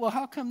say, well,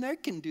 how come they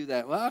can do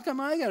that? Well, how come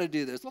I got to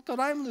do this? Look what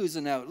I'm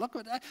losing out. Look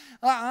what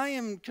I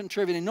am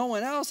contributing. No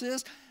one else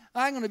is.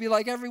 I'm going to be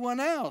like everyone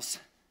else.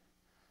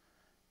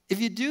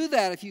 If you do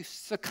that, if you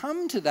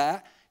succumb to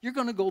that, you're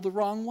going to go the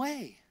wrong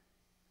way.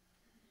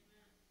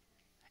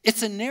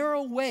 It's a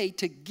narrow way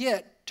to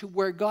get to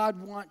where God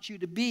wants you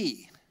to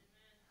be.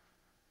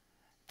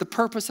 The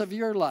purpose of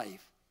your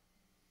life,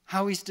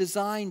 how he's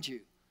designed you.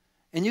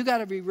 And you got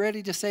to be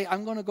ready to say,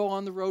 I'm going to go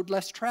on the road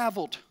less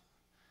traveled.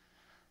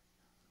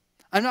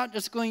 I'm not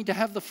just going to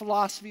have the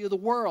philosophy of the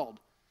world.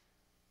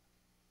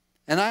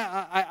 And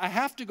I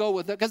have to go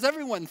with it because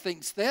everyone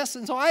thinks this,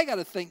 and so I got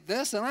to think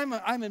this, and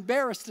I'm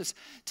embarrassed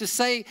to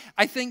say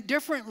I think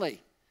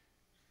differently.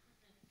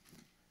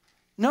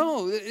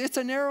 No, it's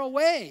a narrow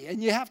way,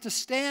 and you have to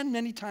stand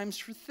many times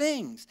for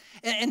things.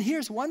 And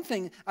here's one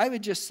thing I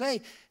would just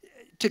say.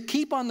 To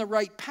keep on the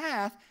right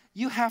path,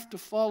 you have to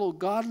follow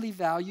godly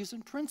values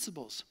and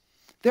principles.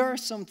 There are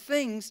some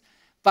things,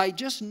 by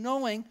just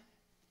knowing,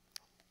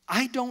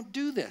 I don't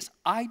do this.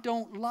 I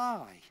don't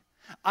lie.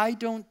 I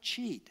don't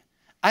cheat.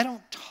 I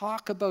don't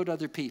talk about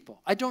other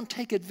people. I don't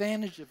take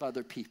advantage of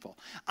other people.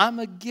 I'm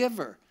a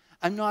giver.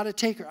 I'm not a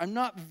taker. I'm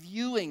not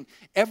viewing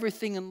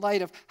everything in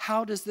light of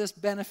how does this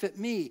benefit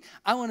me.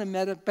 I want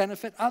to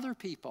benefit other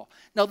people.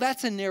 Now,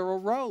 that's a narrow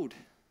road.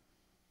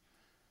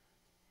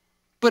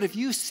 But if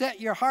you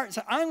set your heart and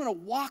say, I'm going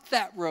to walk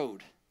that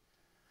road.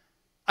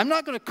 I'm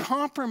not going to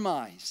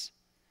compromise.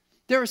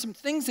 There are some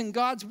things in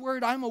God's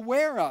word I'm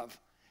aware of.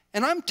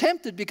 And I'm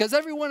tempted because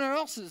everyone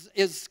else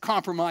is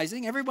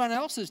compromising. Everyone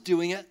else is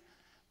doing it.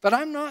 But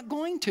I'm not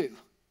going to.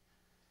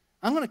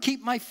 I'm going to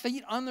keep my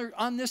feet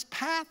on this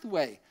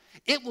pathway.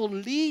 It will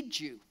lead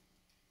you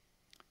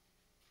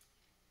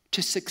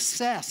to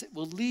success. It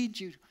will lead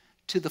you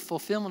to the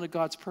fulfillment of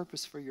God's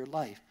purpose for your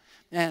life.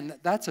 And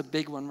that's a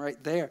big one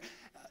right there.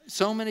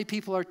 So many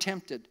people are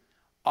tempted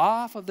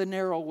off of the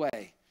narrow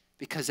way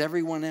because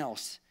everyone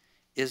else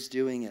is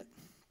doing it.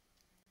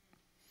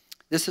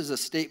 This is a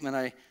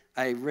statement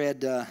I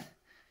read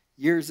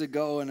years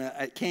ago, and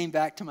it came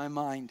back to my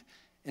mind,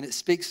 and it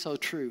speaks so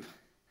true.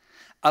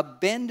 A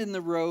bend in the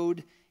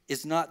road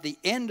is not the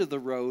end of the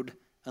road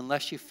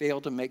unless you fail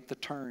to make the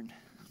turn.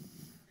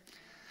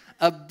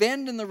 A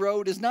bend in the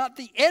road is not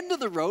the end of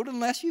the road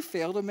unless you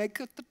fail to make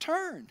the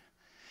turn.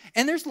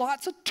 And there's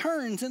lots of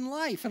turns in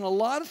life, and a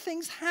lot of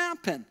things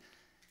happen.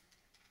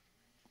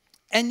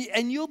 And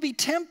you'll be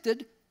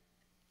tempted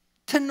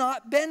to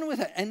not bend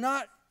with it and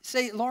not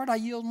say, Lord, I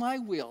yield my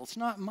will. It's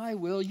not my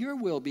will, your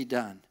will be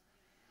done.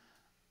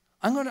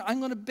 I'm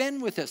going to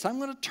bend with this. I'm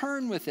going to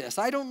turn with this.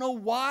 I don't know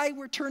why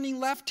we're turning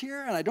left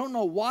here, and I don't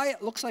know why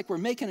it looks like we're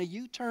making a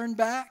U-turn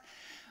back,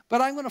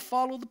 but I'm going to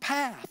follow the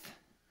path.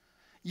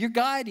 You're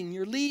guiding,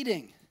 you're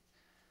leading,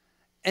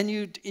 and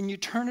you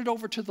turn it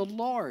over to the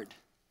Lord.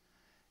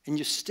 And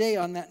you stay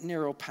on that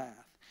narrow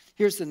path.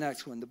 Here's the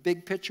next one. The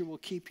big picture will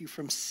keep you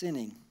from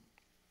sinning.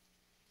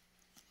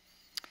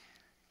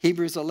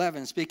 Hebrews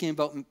 11, speaking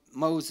about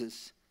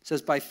Moses,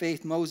 says, by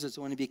faith Moses,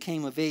 when he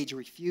became of age,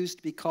 refused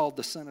to be called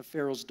the son of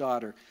Pharaoh's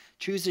daughter,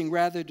 choosing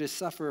rather to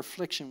suffer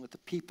affliction with the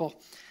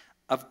people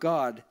of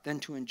God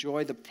than to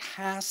enjoy the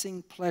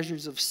passing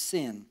pleasures of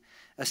sin,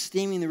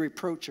 esteeming the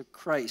reproach of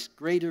Christ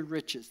greater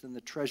riches than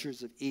the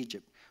treasures of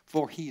Egypt,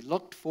 for he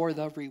looked for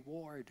the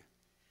reward.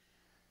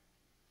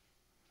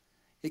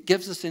 It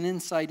gives us an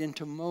insight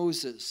into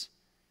Moses.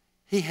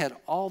 He had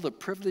all the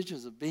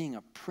privileges of being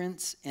a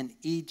prince in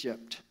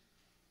Egypt.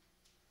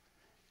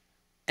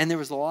 And there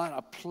was a lot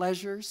of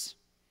pleasures.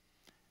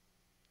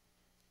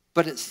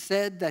 But it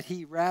said that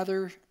he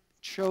rather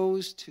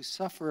chose to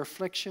suffer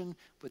affliction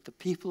with the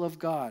people of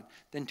God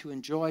than to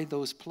enjoy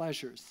those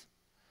pleasures.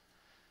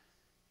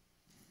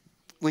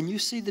 When you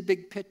see the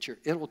big picture,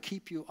 it will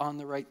keep you on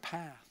the right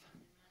path.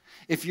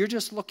 If you're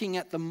just looking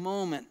at the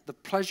moment, the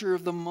pleasure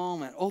of the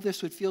moment, oh,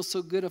 this would feel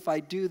so good if I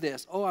do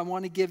this. Oh, I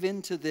want to give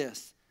in to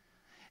this.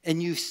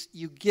 And you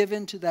give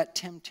in to that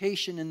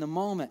temptation in the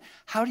moment.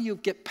 How do you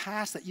get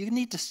past that? You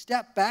need to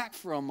step back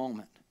for a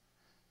moment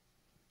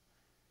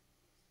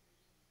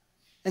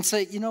and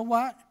say, you know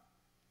what?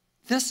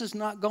 This is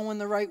not going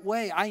the right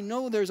way. I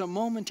know there's a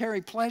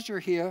momentary pleasure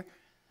here,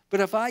 but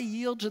if I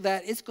yield to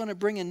that, it's going to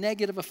bring a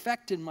negative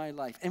effect in my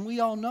life. And we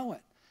all know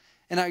it.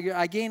 And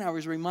I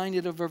was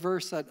reminded of a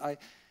verse that I'm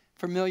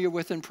familiar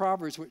with in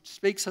Proverbs, which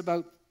speaks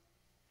about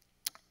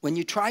when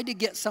you try to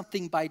get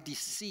something by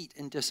deceit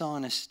and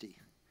dishonesty.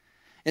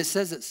 It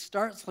says it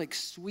starts like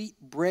sweet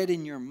bread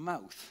in your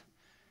mouth,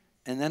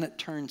 and then it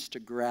turns to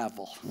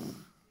gravel.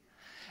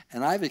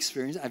 And have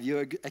you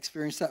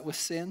experienced that with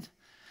sin?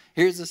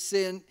 Here's a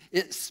sin.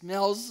 It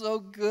smells so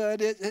good.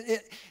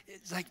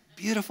 It's like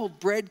beautiful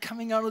bread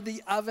coming out of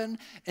the oven.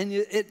 And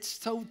it's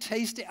so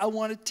tasty. I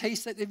want to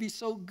taste it. It'd be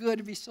so good.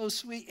 It'd be so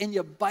sweet. And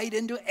you bite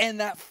into it. And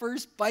that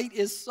first bite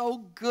is so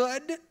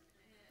good.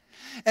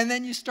 And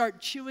then you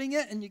start chewing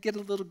it. And you get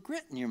a little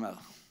grit in your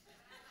mouth.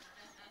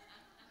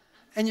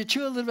 And you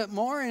chew a little bit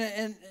more.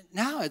 And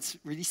now it's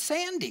really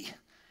sandy.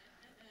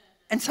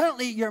 And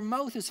suddenly your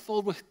mouth is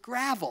filled with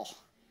gravel.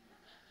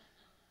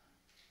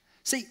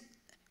 See,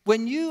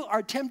 when you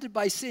are tempted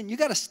by sin, you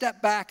got to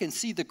step back and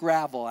see the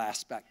gravel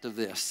aspect of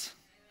this.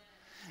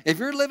 If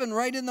you're living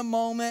right in the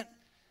moment,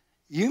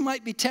 you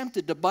might be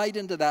tempted to bite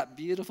into that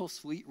beautiful,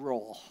 sweet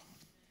roll.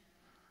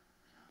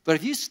 But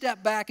if you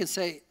step back and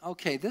say,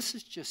 okay, this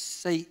is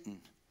just Satan.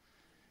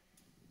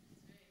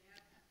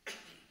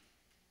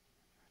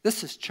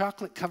 This is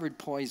chocolate-covered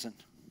poison.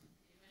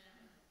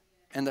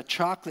 And the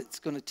chocolate's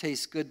going to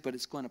taste good, but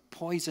it's going to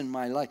poison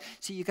my life.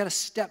 See, you got to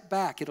step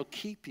back. It'll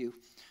keep you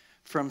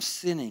from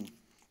sinning.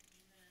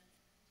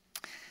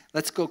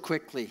 Let's go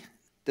quickly.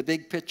 The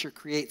big picture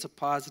creates a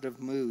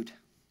positive mood.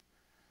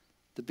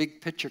 The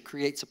big picture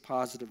creates a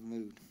positive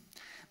mood.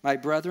 My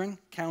brethren,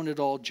 count it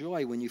all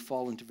joy when you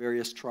fall into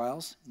various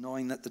trials,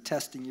 knowing that the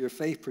testing of your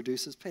faith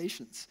produces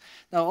patience.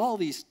 Now, all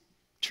these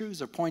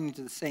truths are pointing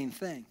to the same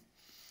thing.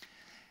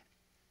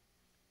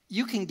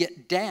 You can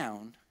get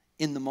down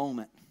in the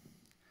moment.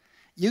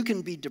 You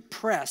can be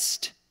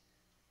depressed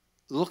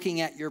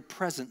looking at your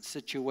present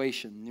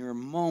situation, your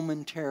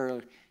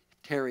momentary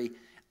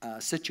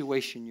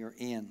situation you're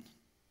in.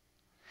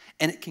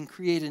 And it can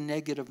create a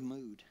negative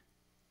mood.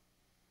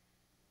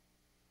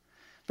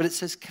 But it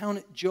says, count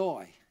it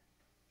joy.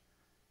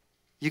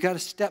 You got to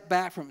step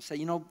back from it and say,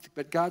 you know,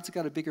 but God's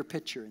got a bigger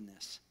picture in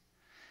this.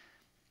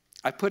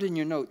 I put in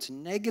your notes,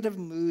 negative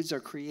moods are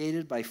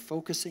created by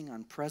focusing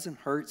on present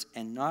hurts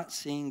and not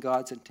seeing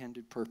God's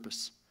intended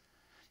purpose.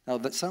 Now,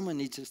 that someone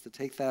needs us to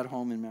take that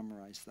home and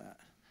memorize that.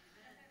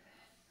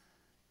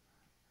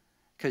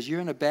 Because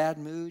you're in a bad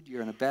mood.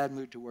 You're in a bad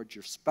mood towards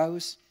your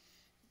spouse.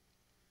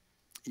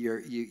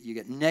 You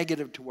get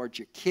negative towards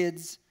your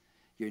kids.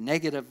 You're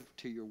negative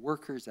to your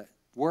workers at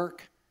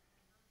work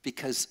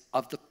because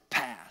of the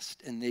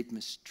past. And they've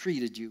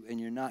mistreated you. And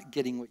you're not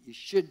getting what you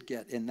should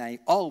get. And they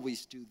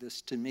always do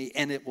this to me.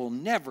 And it will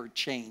never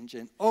change.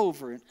 And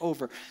over,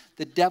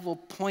 the devil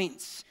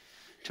points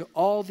to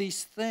all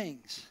these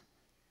things.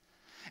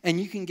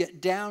 And you can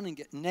get down and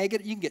get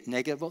negative. You can get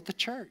negative about the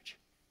church.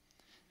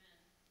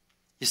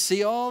 You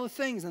see all the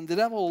things, and the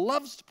devil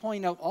loves to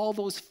point out all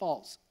those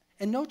faults.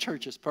 And no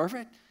church is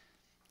perfect.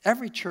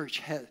 Every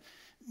church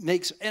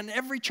and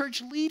every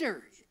church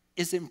leader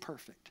is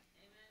imperfect.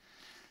 Amen.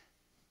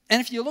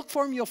 And if you look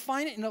for him, you'll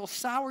find it, and it'll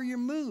sour your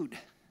mood.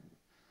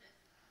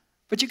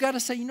 But you got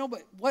to say, you know,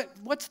 but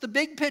what's the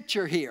big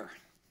picture here?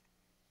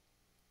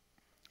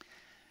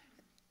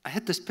 I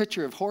had this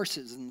picture of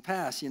horses in the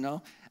past, you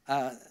know.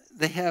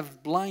 They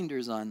have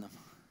blinders on them.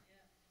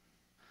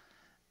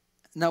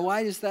 Now,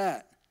 why is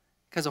that?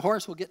 Because a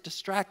horse will get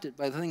distracted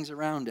by the things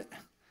around it.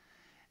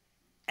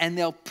 And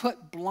they'll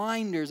put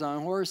blinders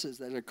on horses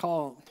that are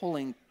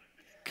pulling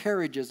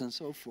carriages and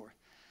so forth.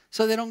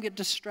 So they don't get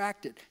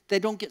distracted. They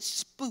don't get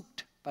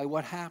spooked by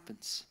what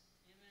happens.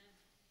 Amen.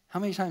 How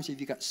many times have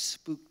you got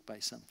spooked by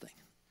something?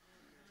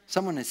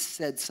 Someone has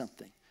said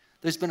something.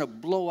 There's been a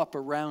blow up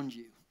around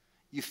you.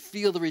 You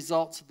feel the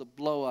results of the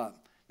blow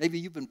up. Maybe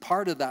you've been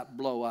part of that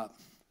blow up.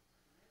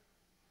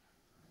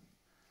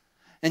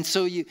 And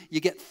so you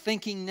get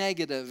thinking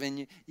negative,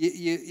 and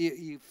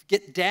you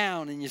get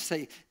down, and you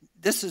say,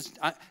 this is,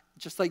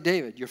 just like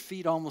David, your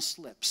feet almost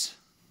slips.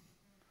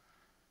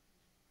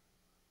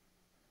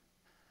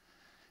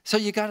 So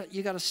you got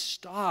to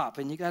stop,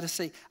 and you got to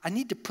say, I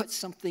need to put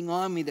something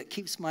on me that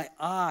keeps my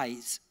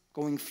eyes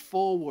going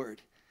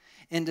forward,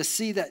 and to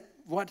see that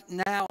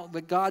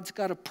but God's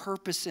got a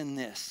purpose in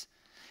this.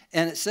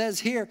 And it says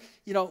here,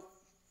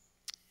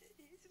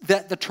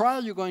 that the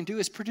trial you're going to do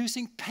is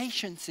producing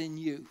patience in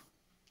you.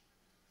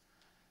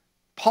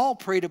 Paul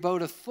prayed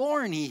about a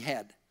thorn he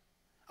had,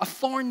 a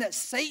thorn that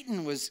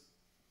Satan was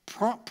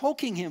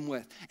poking him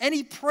with. And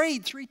he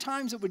prayed 3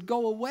 times it would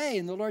go away.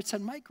 And the Lord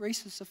said, my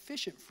grace is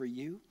sufficient for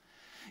you.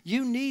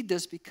 You need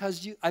this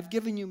because I've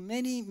given you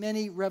many,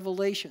 many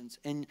revelations.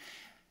 And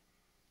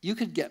you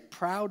could get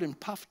proud and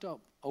puffed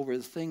up over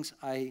the things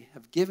I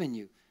have given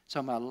you. So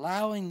I'm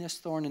allowing this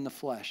thorn in the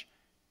flesh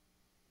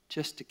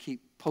just to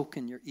keep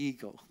poking your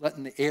ego,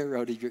 letting the air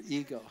out of your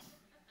ego.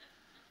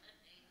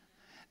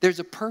 There's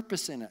a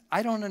purpose in it.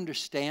 I don't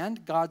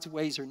understand. God's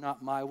ways are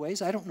not my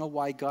ways. I don't know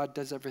why God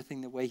does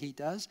everything the way he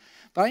does.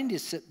 But I need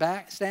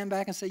to stand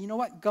back and say, you know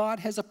what? God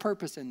has a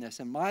purpose in this,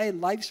 and my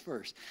life's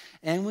first.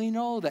 And we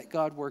know that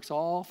God works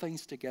all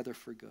things together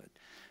for good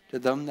to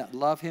them that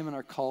love him and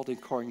are called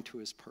according to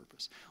his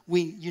purpose.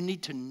 You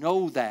need to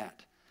know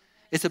that.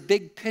 It's a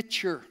big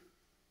picture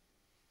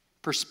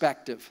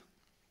perspective.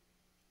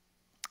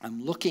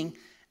 I'm looking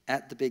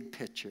at the big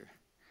picture.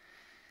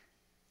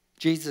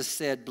 Jesus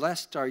said,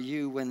 blessed are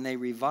you when they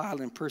revile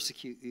and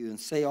persecute you and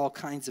say all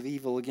kinds of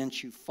evil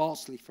against you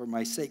falsely for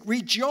my sake.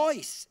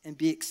 Rejoice and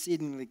be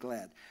exceedingly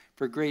glad,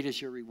 for great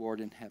is your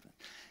reward in heaven.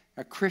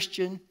 A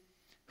Christian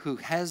who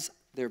has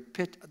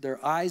their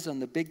eyes on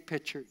the big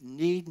picture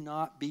need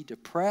not be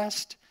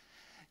depressed.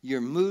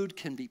 Your mood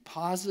can be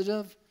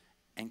positive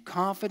and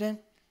confident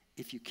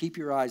if you keep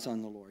your eyes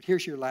on the Lord.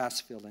 Here's your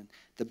last fill-in.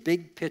 The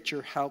big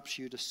picture helps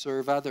you to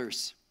serve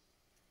others.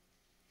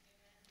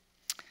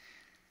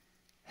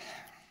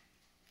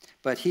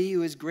 But he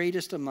who is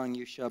greatest among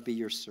you shall be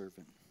your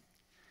servant.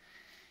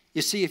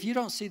 You see, if you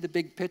don't see the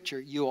big picture,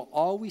 you will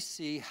always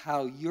see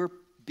how you're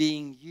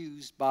being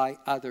used by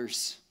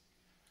others.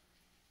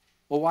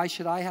 Well, why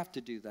should I have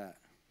to do that?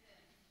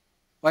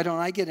 Why don't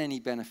I get any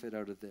benefit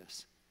out of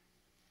this?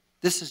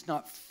 This is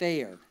not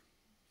fair.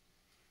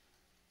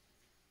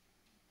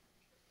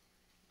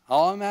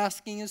 All I'm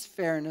asking is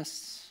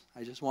fairness.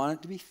 I just want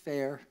it to be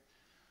fair.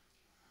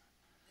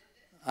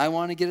 I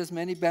want to get as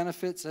many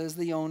benefits as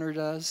the owner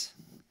does,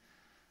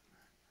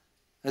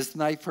 as the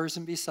nice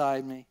person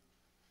beside me.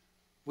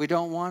 We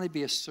don't want to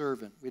be a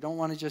servant. We don't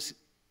want to just...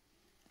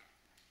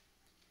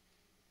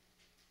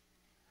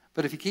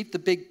 But if you keep the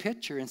big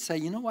picture and say,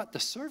 you know what, the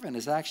servant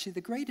is actually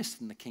the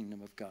greatest in the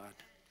kingdom of God,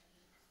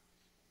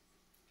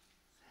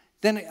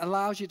 then it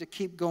allows you to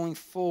keep going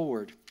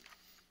forward.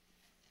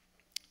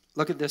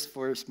 Look at this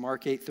verse,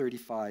 Mark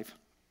 8:35.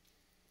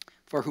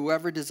 For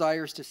whoever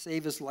desires to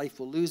save his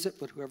life will lose it,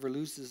 but whoever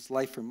loses his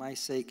life for my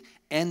sake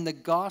and the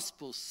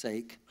gospel's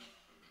sake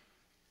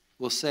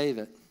will save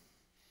it.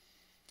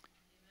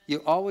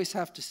 You always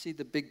have to see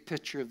the big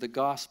picture of the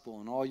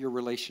gospel in all your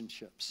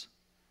relationships.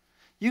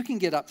 You can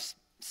get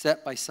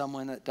upset by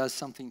someone that does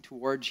something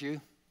towards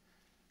you.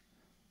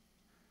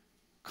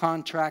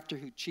 Contractor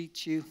who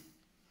cheats you.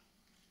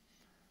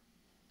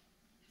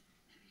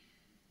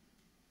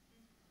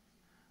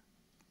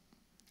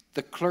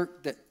 The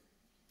clerk that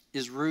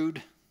is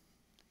rude.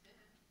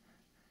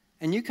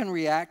 And you can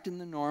react in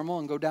the normal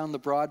and go down the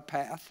broad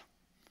path.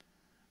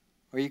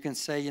 Or you can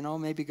say, you know,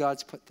 maybe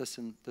God's put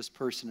this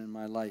person in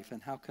my life,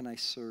 and how can I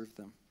serve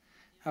them?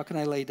 How can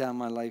I lay down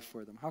my life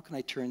for them? How can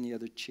I turn the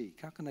other cheek?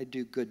 How can I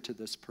do good to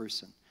this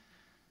person?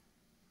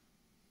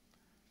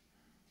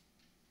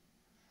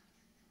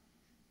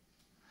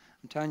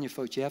 I'm telling you,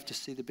 folks, you have to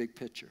see the big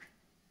picture.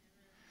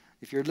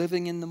 If you're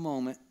living in the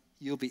moment,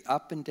 you'll be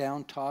up and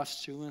down,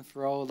 tossed to and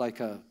fro like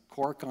a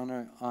cork on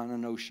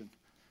an ocean.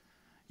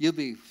 You'll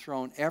be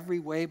thrown every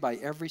way by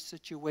every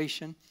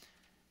situation.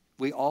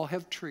 We all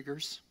have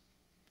triggers.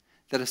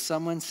 That if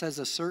someone says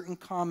a certain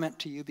comment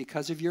to you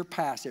because of your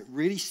past, it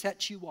really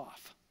sets you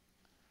off.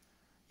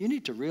 You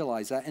need to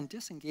realize that and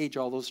disengage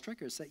all those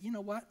triggers. Say, you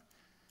know what?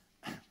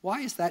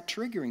 Why is that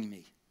triggering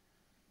me?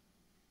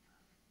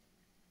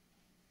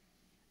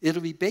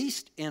 It'll be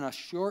based in a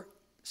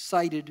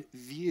short-sighted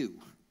view.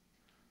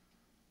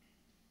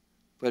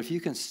 But if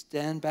you can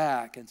stand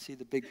back and see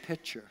the big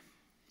picture,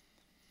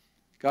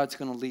 God's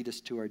going to lead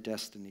us to our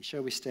destiny.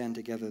 Shall we stand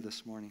together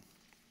this morning?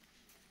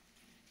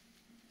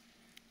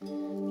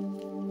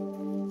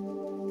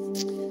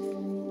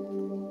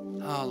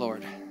 Oh,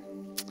 Lord,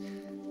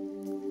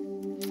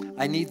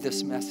 I need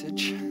this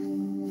message. You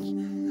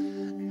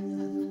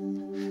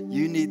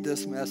need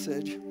this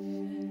message.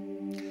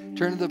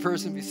 Turn to the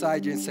person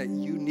beside you and say,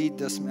 you need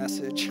this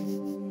message.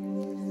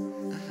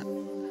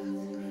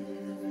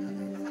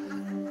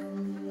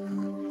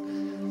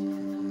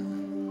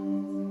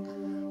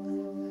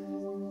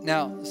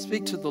 Now,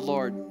 speak to the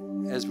Lord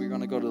as we're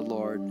going to go to the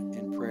Lord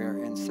in prayer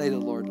and say to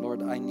the Lord,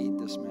 Lord, I need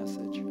this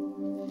message.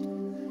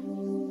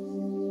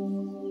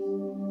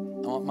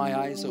 I want my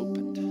eyes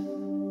opened.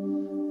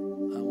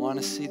 I want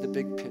to see the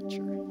big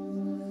picture.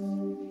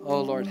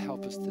 Oh, Lord,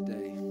 help us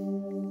today.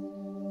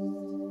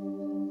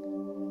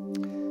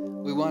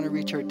 want to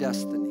reach our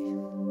destiny.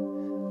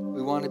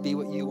 We want to be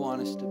what you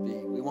want us to be.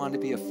 We want to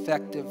be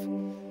effective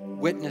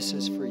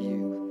witnesses for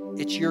you.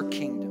 It's your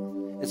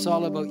kingdom. It's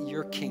all about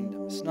your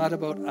kingdom. It's not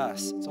about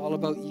us. It's all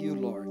about you,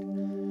 Lord.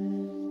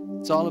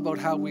 It's all about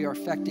how we are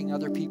affecting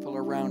other people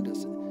around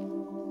us.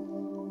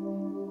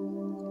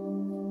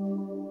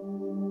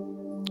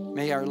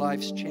 May our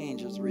lives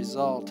change as a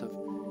result of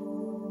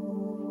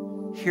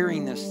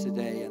hearing this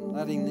today and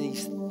letting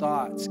these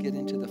thoughts get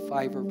into the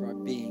fiber of our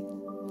being.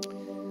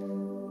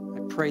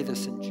 I pray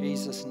this in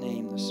Jesus'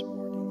 name this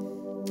morning.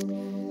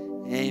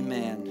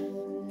 Amen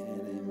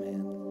and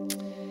amen.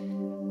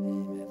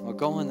 Amen. Well,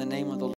 go in the name of the Lord.